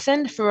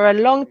absent for a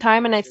long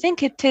time, and I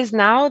think it is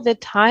now the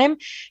time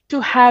to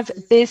have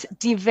this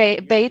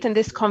debate and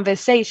this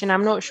conversation.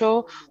 I'm not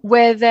sure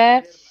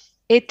whether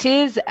it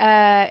is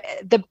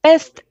the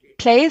best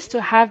place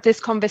to have this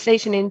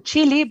conversation in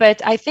Chile,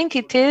 but I think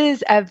it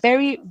is a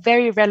very,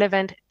 very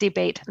relevant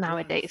debate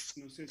nowadays.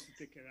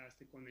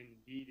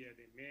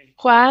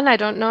 Juan, I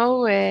don't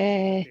know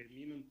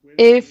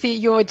if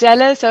you're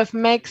jealous of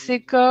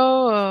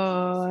Mexico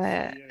or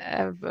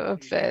of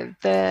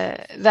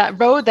that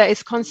road that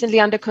is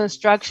constantly under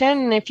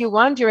construction. If you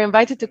want, you're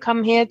invited to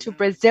come here to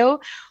Brazil,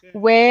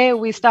 where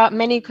we start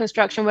many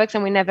construction works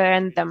and we never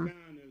end them.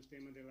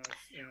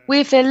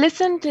 We've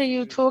listened to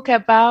you talk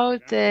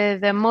about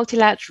the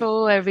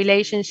multilateral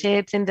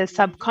relationships in the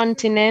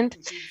subcontinent,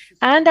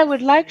 and I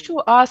would like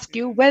to ask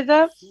you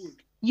whether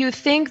you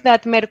think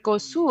that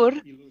Mercosur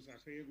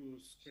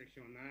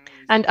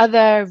and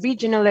other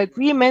regional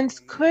agreements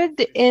could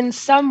in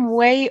some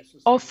way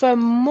offer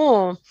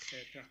more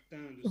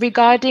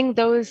regarding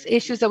those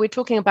issues that we're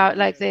talking about,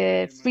 like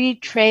the free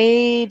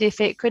trade,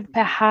 if it could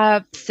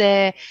perhaps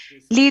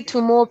lead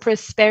to more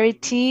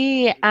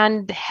prosperity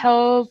and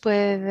help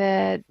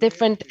with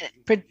different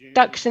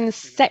production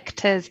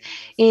sectors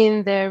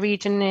in the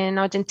region, in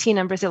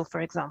Argentina and Brazil,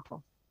 for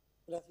example.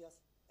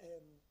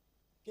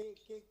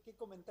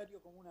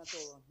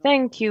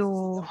 Thank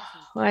you.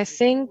 I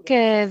think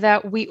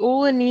that we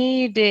all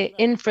need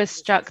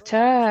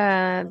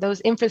infrastructure.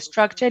 Those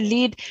infrastructure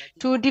lead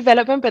to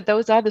development, but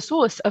those are the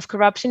source of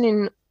corruption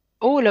in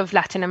all of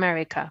Latin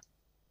America.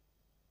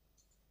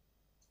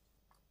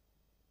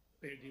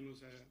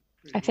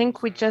 I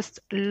think we just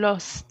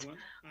lost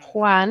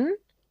Juan.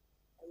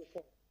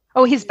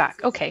 Oh, he's back.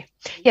 Okay.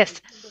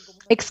 Yes.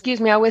 Excuse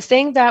me, I was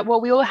saying that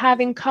what we all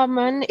have in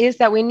common is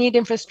that we need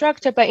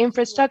infrastructure, but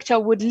infrastructure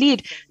would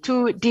lead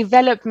to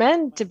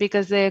development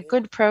because they're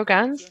good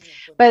programs,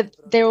 but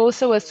they're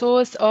also a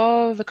source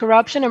of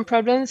corruption and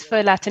problems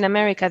for Latin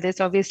America. This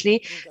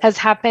obviously has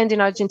happened in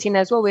Argentina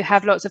as well. We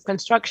have lots of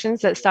constructions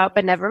that start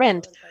but never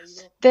end.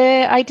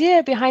 The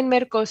idea behind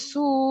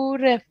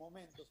Mercosur,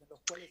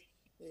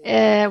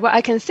 what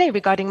I can say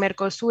regarding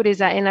Mercosur is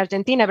that in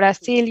Argentina,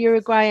 Brazil,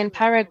 Uruguay, and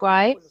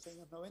Paraguay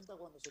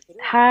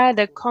had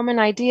a common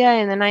idea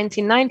in the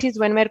 1990s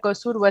when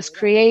Mercosur was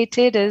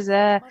created as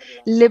a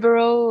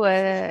liberal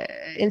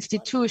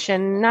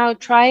institution, now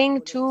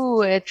trying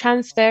to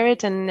transfer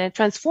it and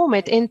transform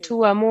it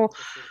into a more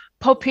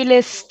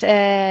populist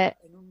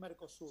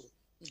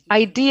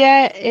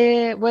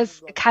idea.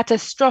 Was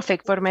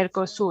catastrophic for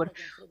Mercosur.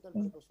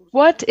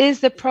 What is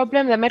the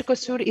problem that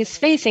Mercosur is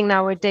facing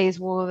nowadays?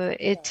 Well,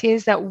 it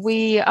is that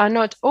we are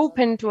not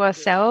open to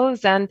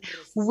ourselves, and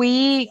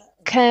we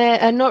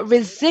are not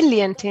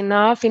resilient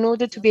enough in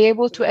order to be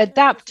able to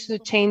adapt to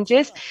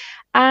changes.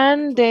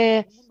 And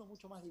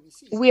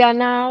we are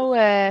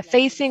now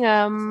facing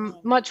a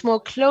much more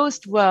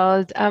closed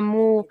world, a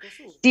more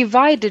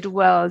divided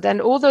world.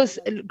 And all those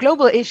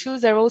global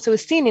issues are also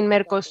seen in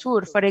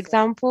Mercosur. For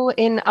example,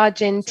 in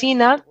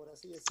Argentina,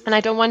 and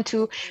I don't want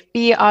to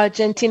be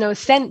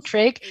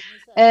Argentino-centric,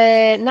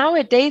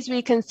 nowadays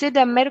we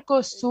consider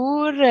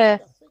Mercosur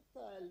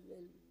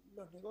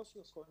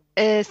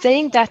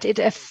saying that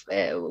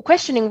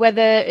questioning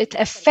whether it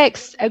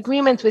affects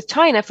agreements with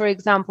China, for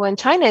example, and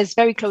China is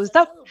very closed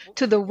up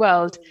to the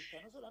world,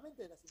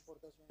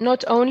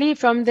 not only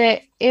from the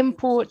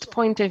import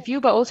point of view,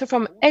 but also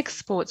from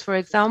exports. For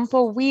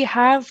example, we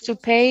have to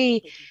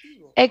pay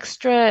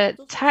extra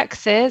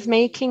taxes,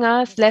 making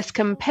us less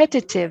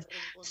competitive.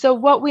 So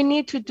what we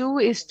need to do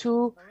is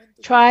to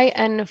try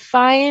and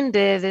find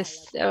the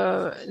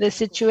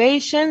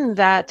situation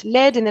that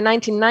led in the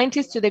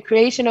 1990s to the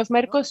creation of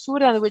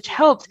Mercosur, and which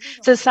helped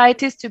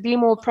societies to be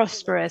more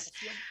prosperous.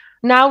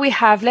 Now we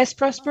have less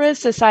prosperous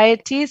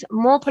societies,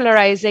 more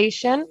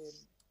polarization,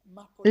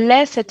 more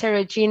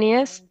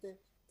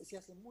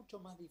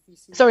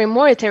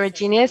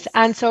heterogeneous,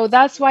 and so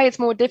that's why it's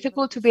more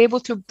difficult to be able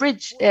to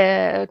bridge,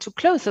 to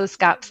close those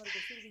gaps.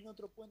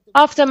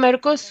 After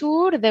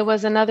Mercosur, there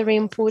was another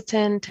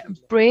important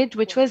bridge,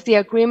 which was the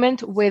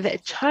agreement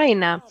with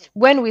China.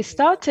 When we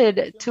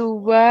started to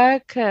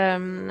work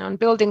on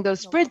building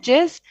those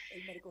bridges,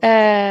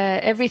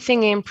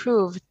 everything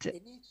improved.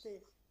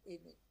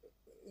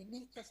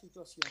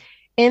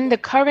 In the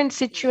current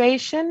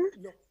situation,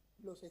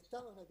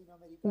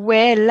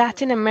 where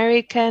Latin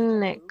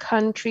American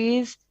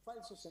countries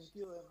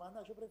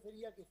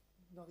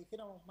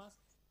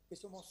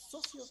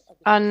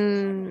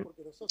are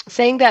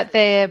saying that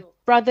they're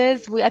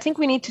brothers, I think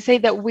we need to say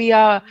that we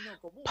are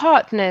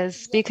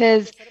partners,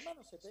 because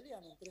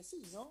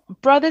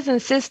brothers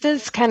and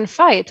sisters can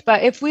fight,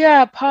 but if we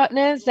are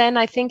partners, then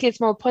I think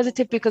it's more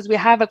positive because we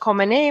have a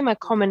common aim, a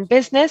common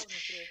business.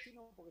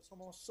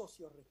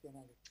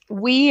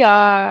 We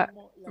are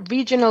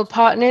regional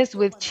partners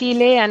with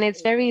Chile, and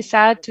it's very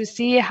sad to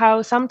see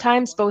how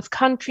sometimes both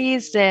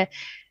countries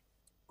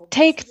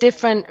take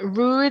different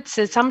routes.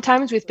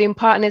 Sometimes we've been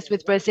partners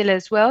with Brazil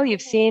as well,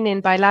 you've seen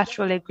in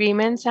bilateral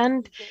agreements,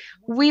 and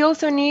we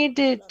also need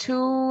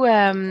to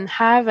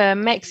have a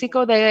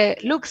Mexico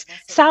that looks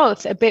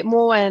south a bit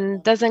more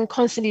and doesn't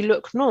constantly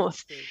look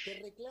north.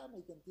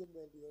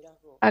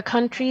 A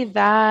country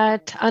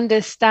that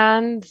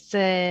understands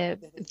the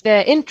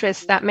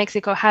interest that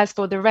Mexico has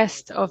for the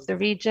rest of the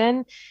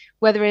region,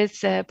 whether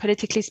it's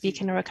politically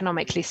speaking or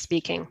economically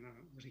speaking.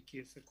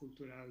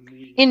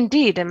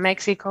 Indeed,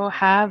 Mexico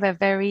have a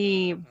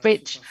very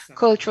rich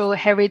cultural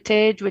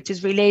heritage, which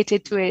is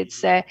related to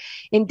its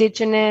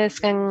indigenous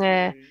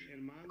and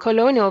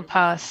colonial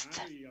past.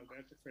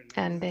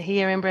 And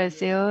here in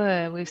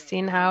Brazil, we've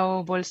seen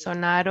how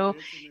Bolsonaro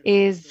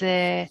is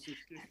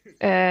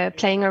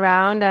playing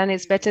around, and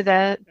it's better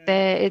that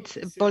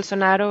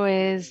Bolsonaro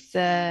is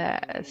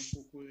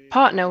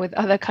partner with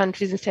other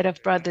countries instead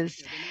of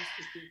brothers.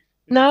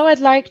 Now I'd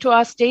like to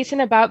ask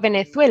Jason about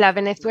Venezuela.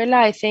 Venezuela,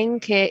 I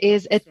think,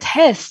 is a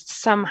test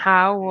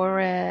somehow,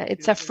 or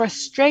it's a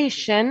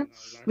frustration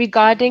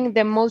regarding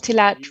the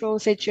multilateral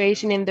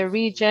situation in the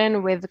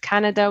region with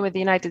Canada, with the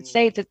United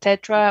States,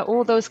 etc.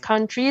 All those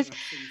countries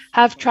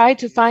have tried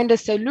to find a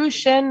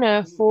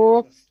solution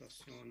for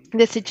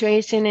the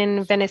situation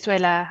in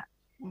Venezuela.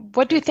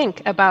 What do you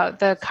think about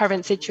the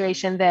current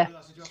situation there?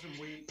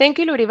 Thank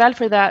you, Lurival,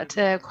 for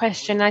that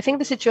question. I think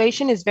the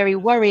situation is very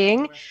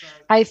worrying.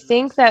 I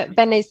think that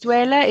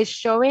Venezuela is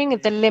showing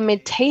the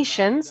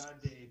limitations.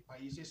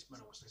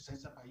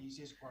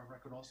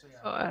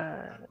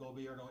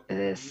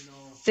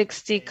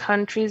 60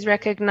 countries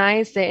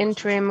recognize the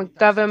interim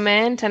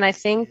government, and I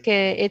think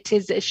it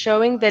is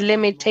showing the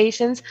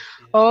limitations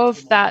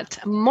of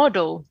that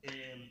model.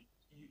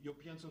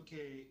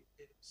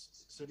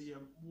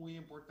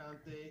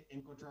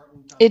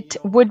 It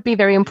would be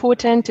very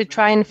important to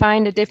try and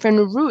find a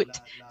different route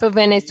for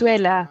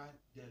Venezuela,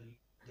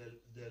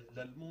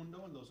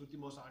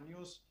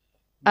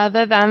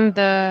 other than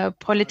the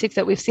politics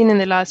that we've seen in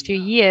the last few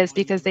years,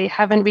 because they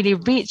haven't really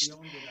reached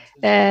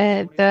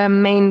the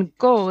main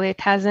goal. It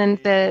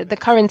hasn't. The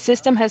current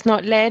system has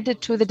not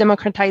led to the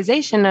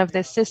democratization of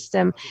the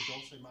system.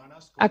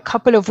 A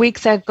couple of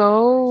weeks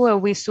ago,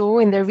 we saw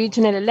in the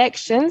regional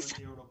elections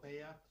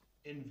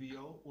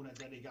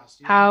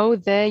how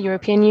the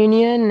European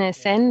Union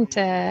sent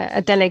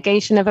a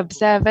delegation of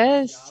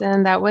observers,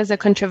 and that was a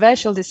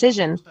controversial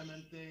decision.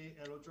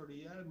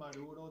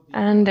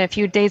 And a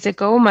few days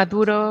ago,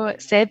 Maduro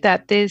said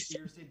that this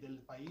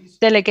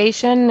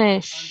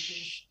delegation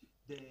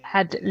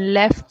had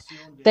left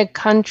the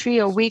country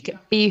a week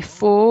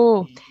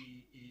before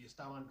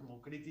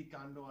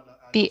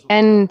the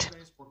end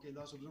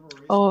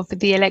of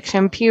the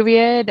election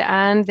period,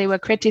 and they were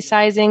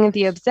criticizing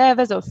the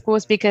observers, of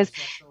course, because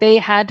they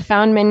had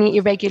found many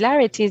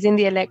irregularities in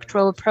the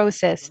electoral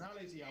process.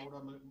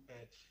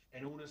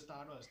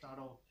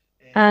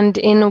 And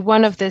in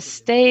one of the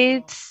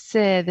states,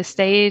 the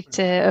state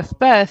of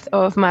birth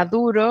of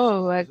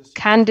Maduro, a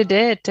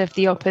candidate of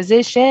the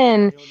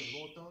opposition,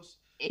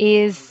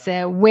 is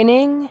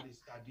winning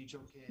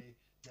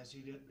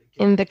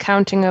in the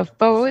counting of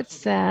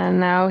votes. And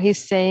now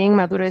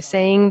Maduro is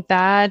saying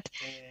that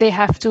they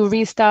have to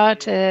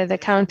restart the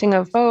counting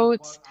of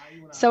votes.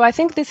 So I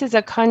think this is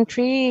a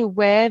country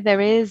where there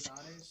is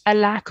a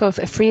lack of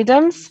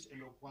freedoms,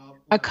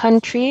 a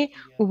country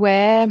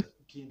where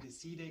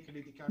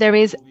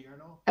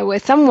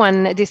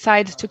someone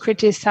decides to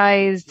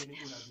criticize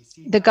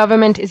the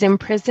government is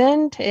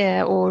imprisoned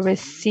or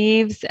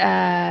receives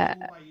a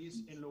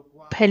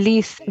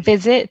police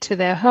visit to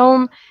their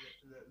home.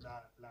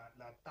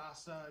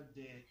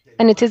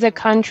 And it is a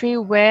country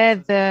where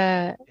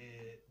the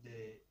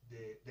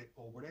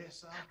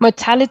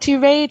mortality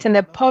rate and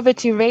the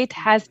poverty rate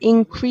has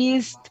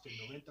increased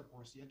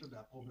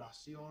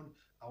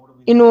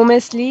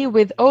enormously,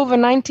 with over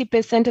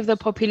 90% of the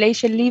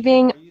population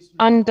living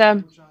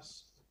under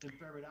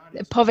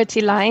the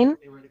poverty line.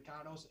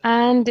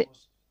 And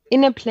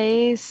in a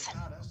place,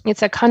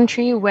 it's a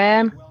country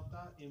where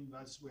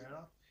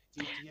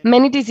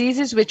many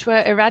diseases which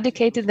were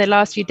eradicated in the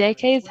last few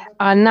decades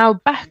are now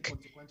back.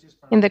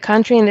 in the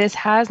country, and this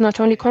has not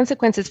only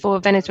consequences for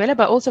Venezuela,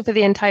 but also for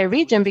the entire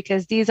region,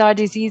 because these are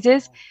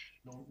diseases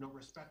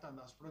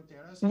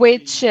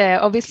which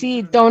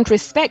obviously don't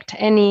respect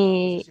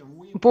any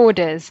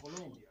borders.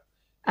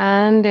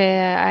 And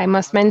I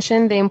must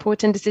mention the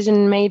important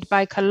decision made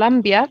by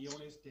Colombia.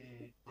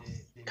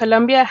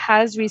 Colombia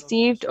has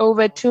received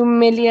over 2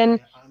 million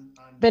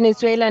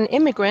Venezuelan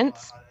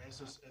immigrants,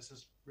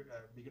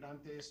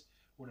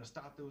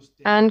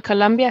 and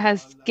Colombia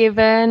has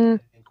given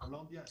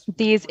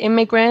these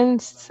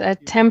immigrants a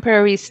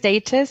temporary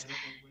status,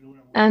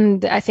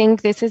 and I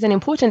think this is an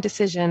important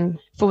decision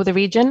for the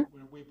region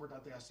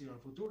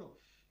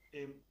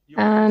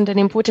and an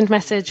important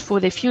message for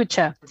the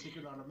future.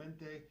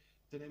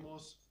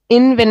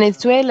 In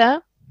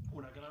Venezuela,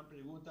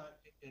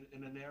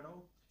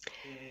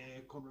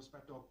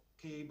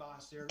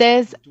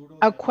 there's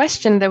a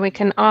question that we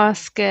can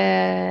ask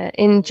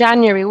in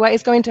January. What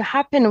is going to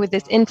happen with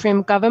this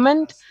interim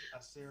government?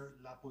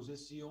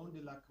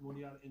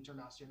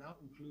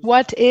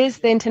 What is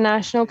the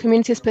international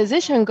community's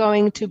position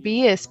going to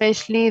be,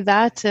 especially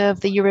that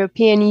of the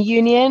European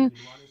Union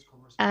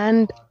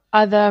and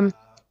other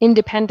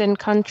independent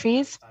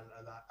countries,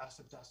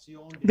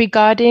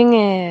 regarding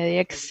the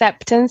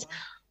acceptance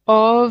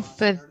of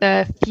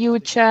the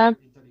future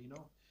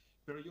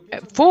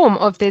form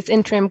of this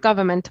interim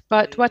government?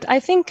 But what I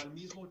think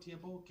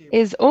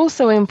is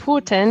also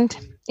important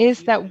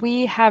is that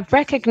we have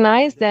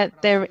recognized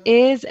that there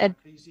is a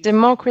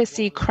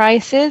democracy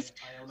crisis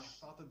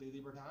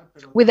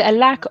with a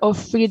lack of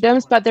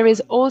freedoms, but there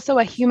is also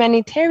a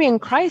humanitarian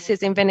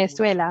crisis in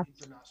Venezuela.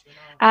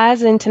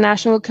 As an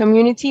international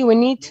community, we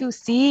need to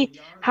see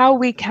how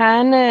we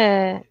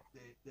can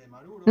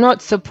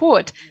not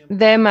support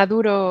the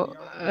Maduro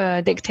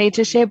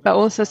dictatorship, but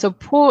also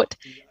support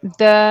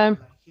the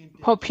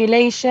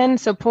population,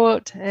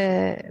 support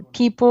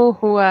people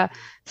who are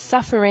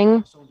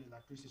suffering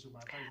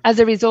as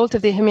a result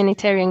of the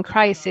humanitarian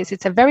crisis.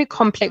 It's a very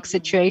complex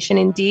situation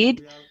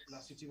indeed.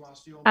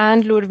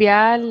 And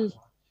Lurvial,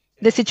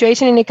 the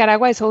situation in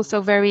Nicaragua is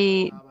also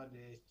very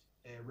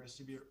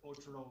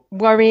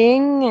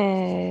worrying.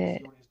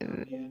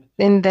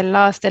 In the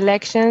last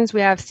elections,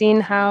 we have seen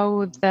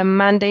how the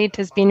mandate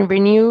has been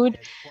renewed,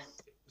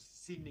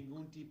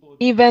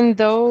 even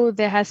though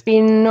there has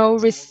been no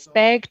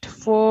respect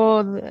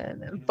for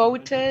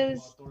voters,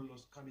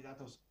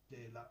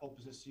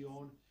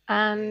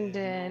 and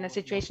in a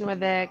situation where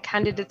the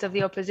candidates of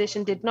the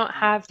opposition did not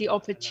have the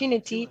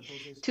opportunity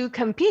to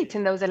compete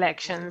in those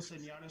elections.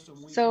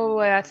 So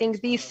I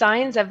think these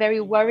signs are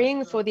very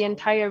worrying for the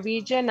entire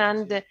region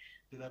and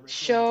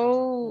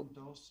show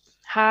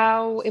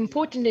how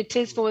important it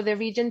is for the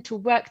region to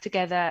work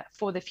together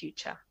for the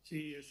future.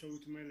 Yes,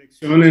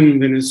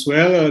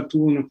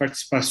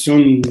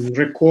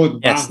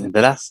 the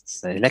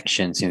last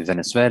elections in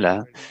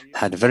Venezuela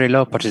had a very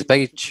low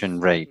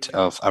participation rate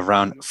of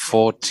around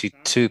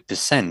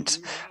 42%,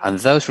 and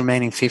those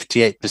remaining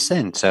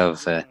 58%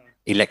 of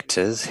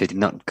electors who did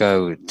not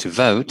go to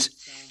vote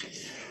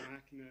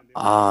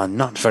are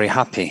not very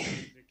happy,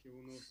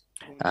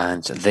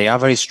 and they are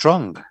very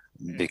strong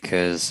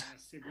because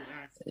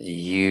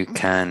you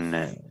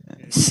can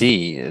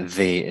see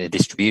the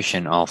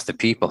distribution of the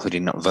people who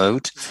did not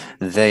vote.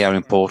 They are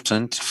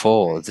important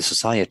for the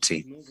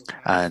society,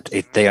 and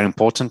they are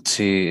important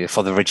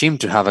for the regime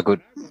to have a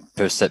good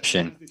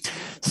perception.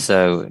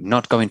 So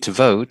not going to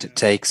vote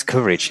takes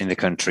courage in the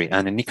country.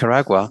 And in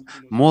Nicaragua,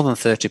 more than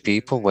 30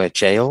 people were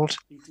jailed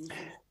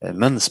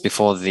months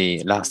before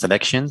the last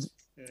election,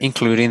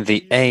 including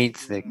the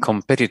 8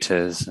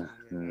 competitors,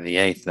 the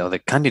 8 other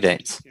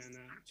candidates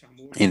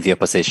in the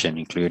opposition,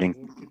 including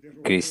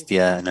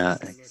Cristiana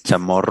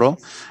Chamorro,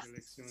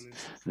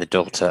 the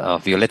daughter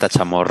of Violeta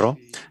Chamorro,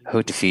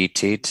 who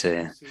defeated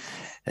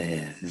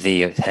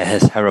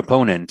her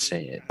opponent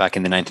back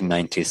in the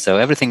 1990s. So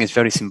everything is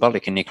very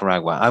symbolic in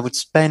Nicaragua. I would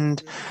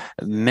spend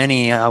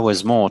many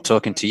hours more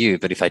talking to you,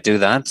 but if I do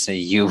that,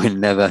 you will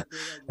never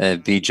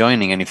be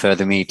joining any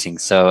further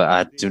meetings. So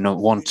I do not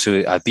want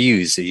to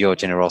abuse your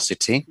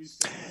generosity.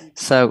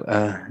 So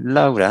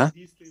Laura,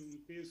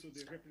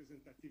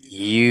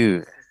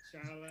 you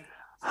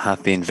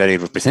have been very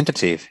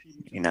representative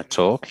in our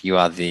talk. You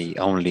are the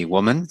only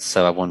woman,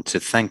 so I want to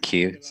thank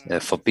you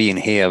for being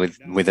here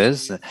with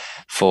us,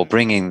 for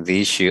bringing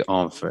the issue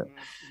of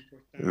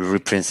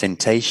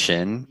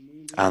representation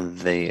and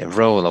the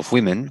role of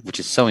women, which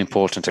is so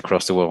important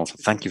across the world.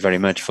 Thank you very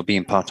much for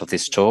being part of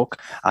this talk.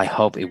 I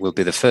hope it will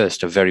be the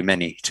first of very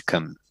many to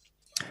come.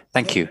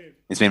 Thank you.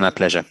 It's been my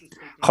pleasure.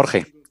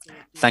 Jorge,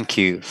 thank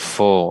you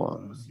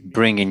for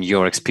bringing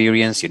your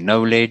experience, your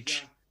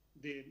knowledge,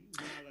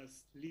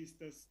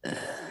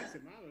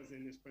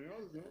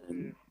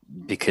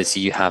 because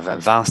you have a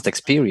vast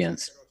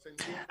experience,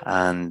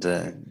 and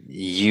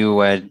you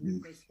were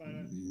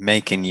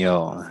making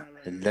your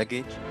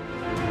luggage.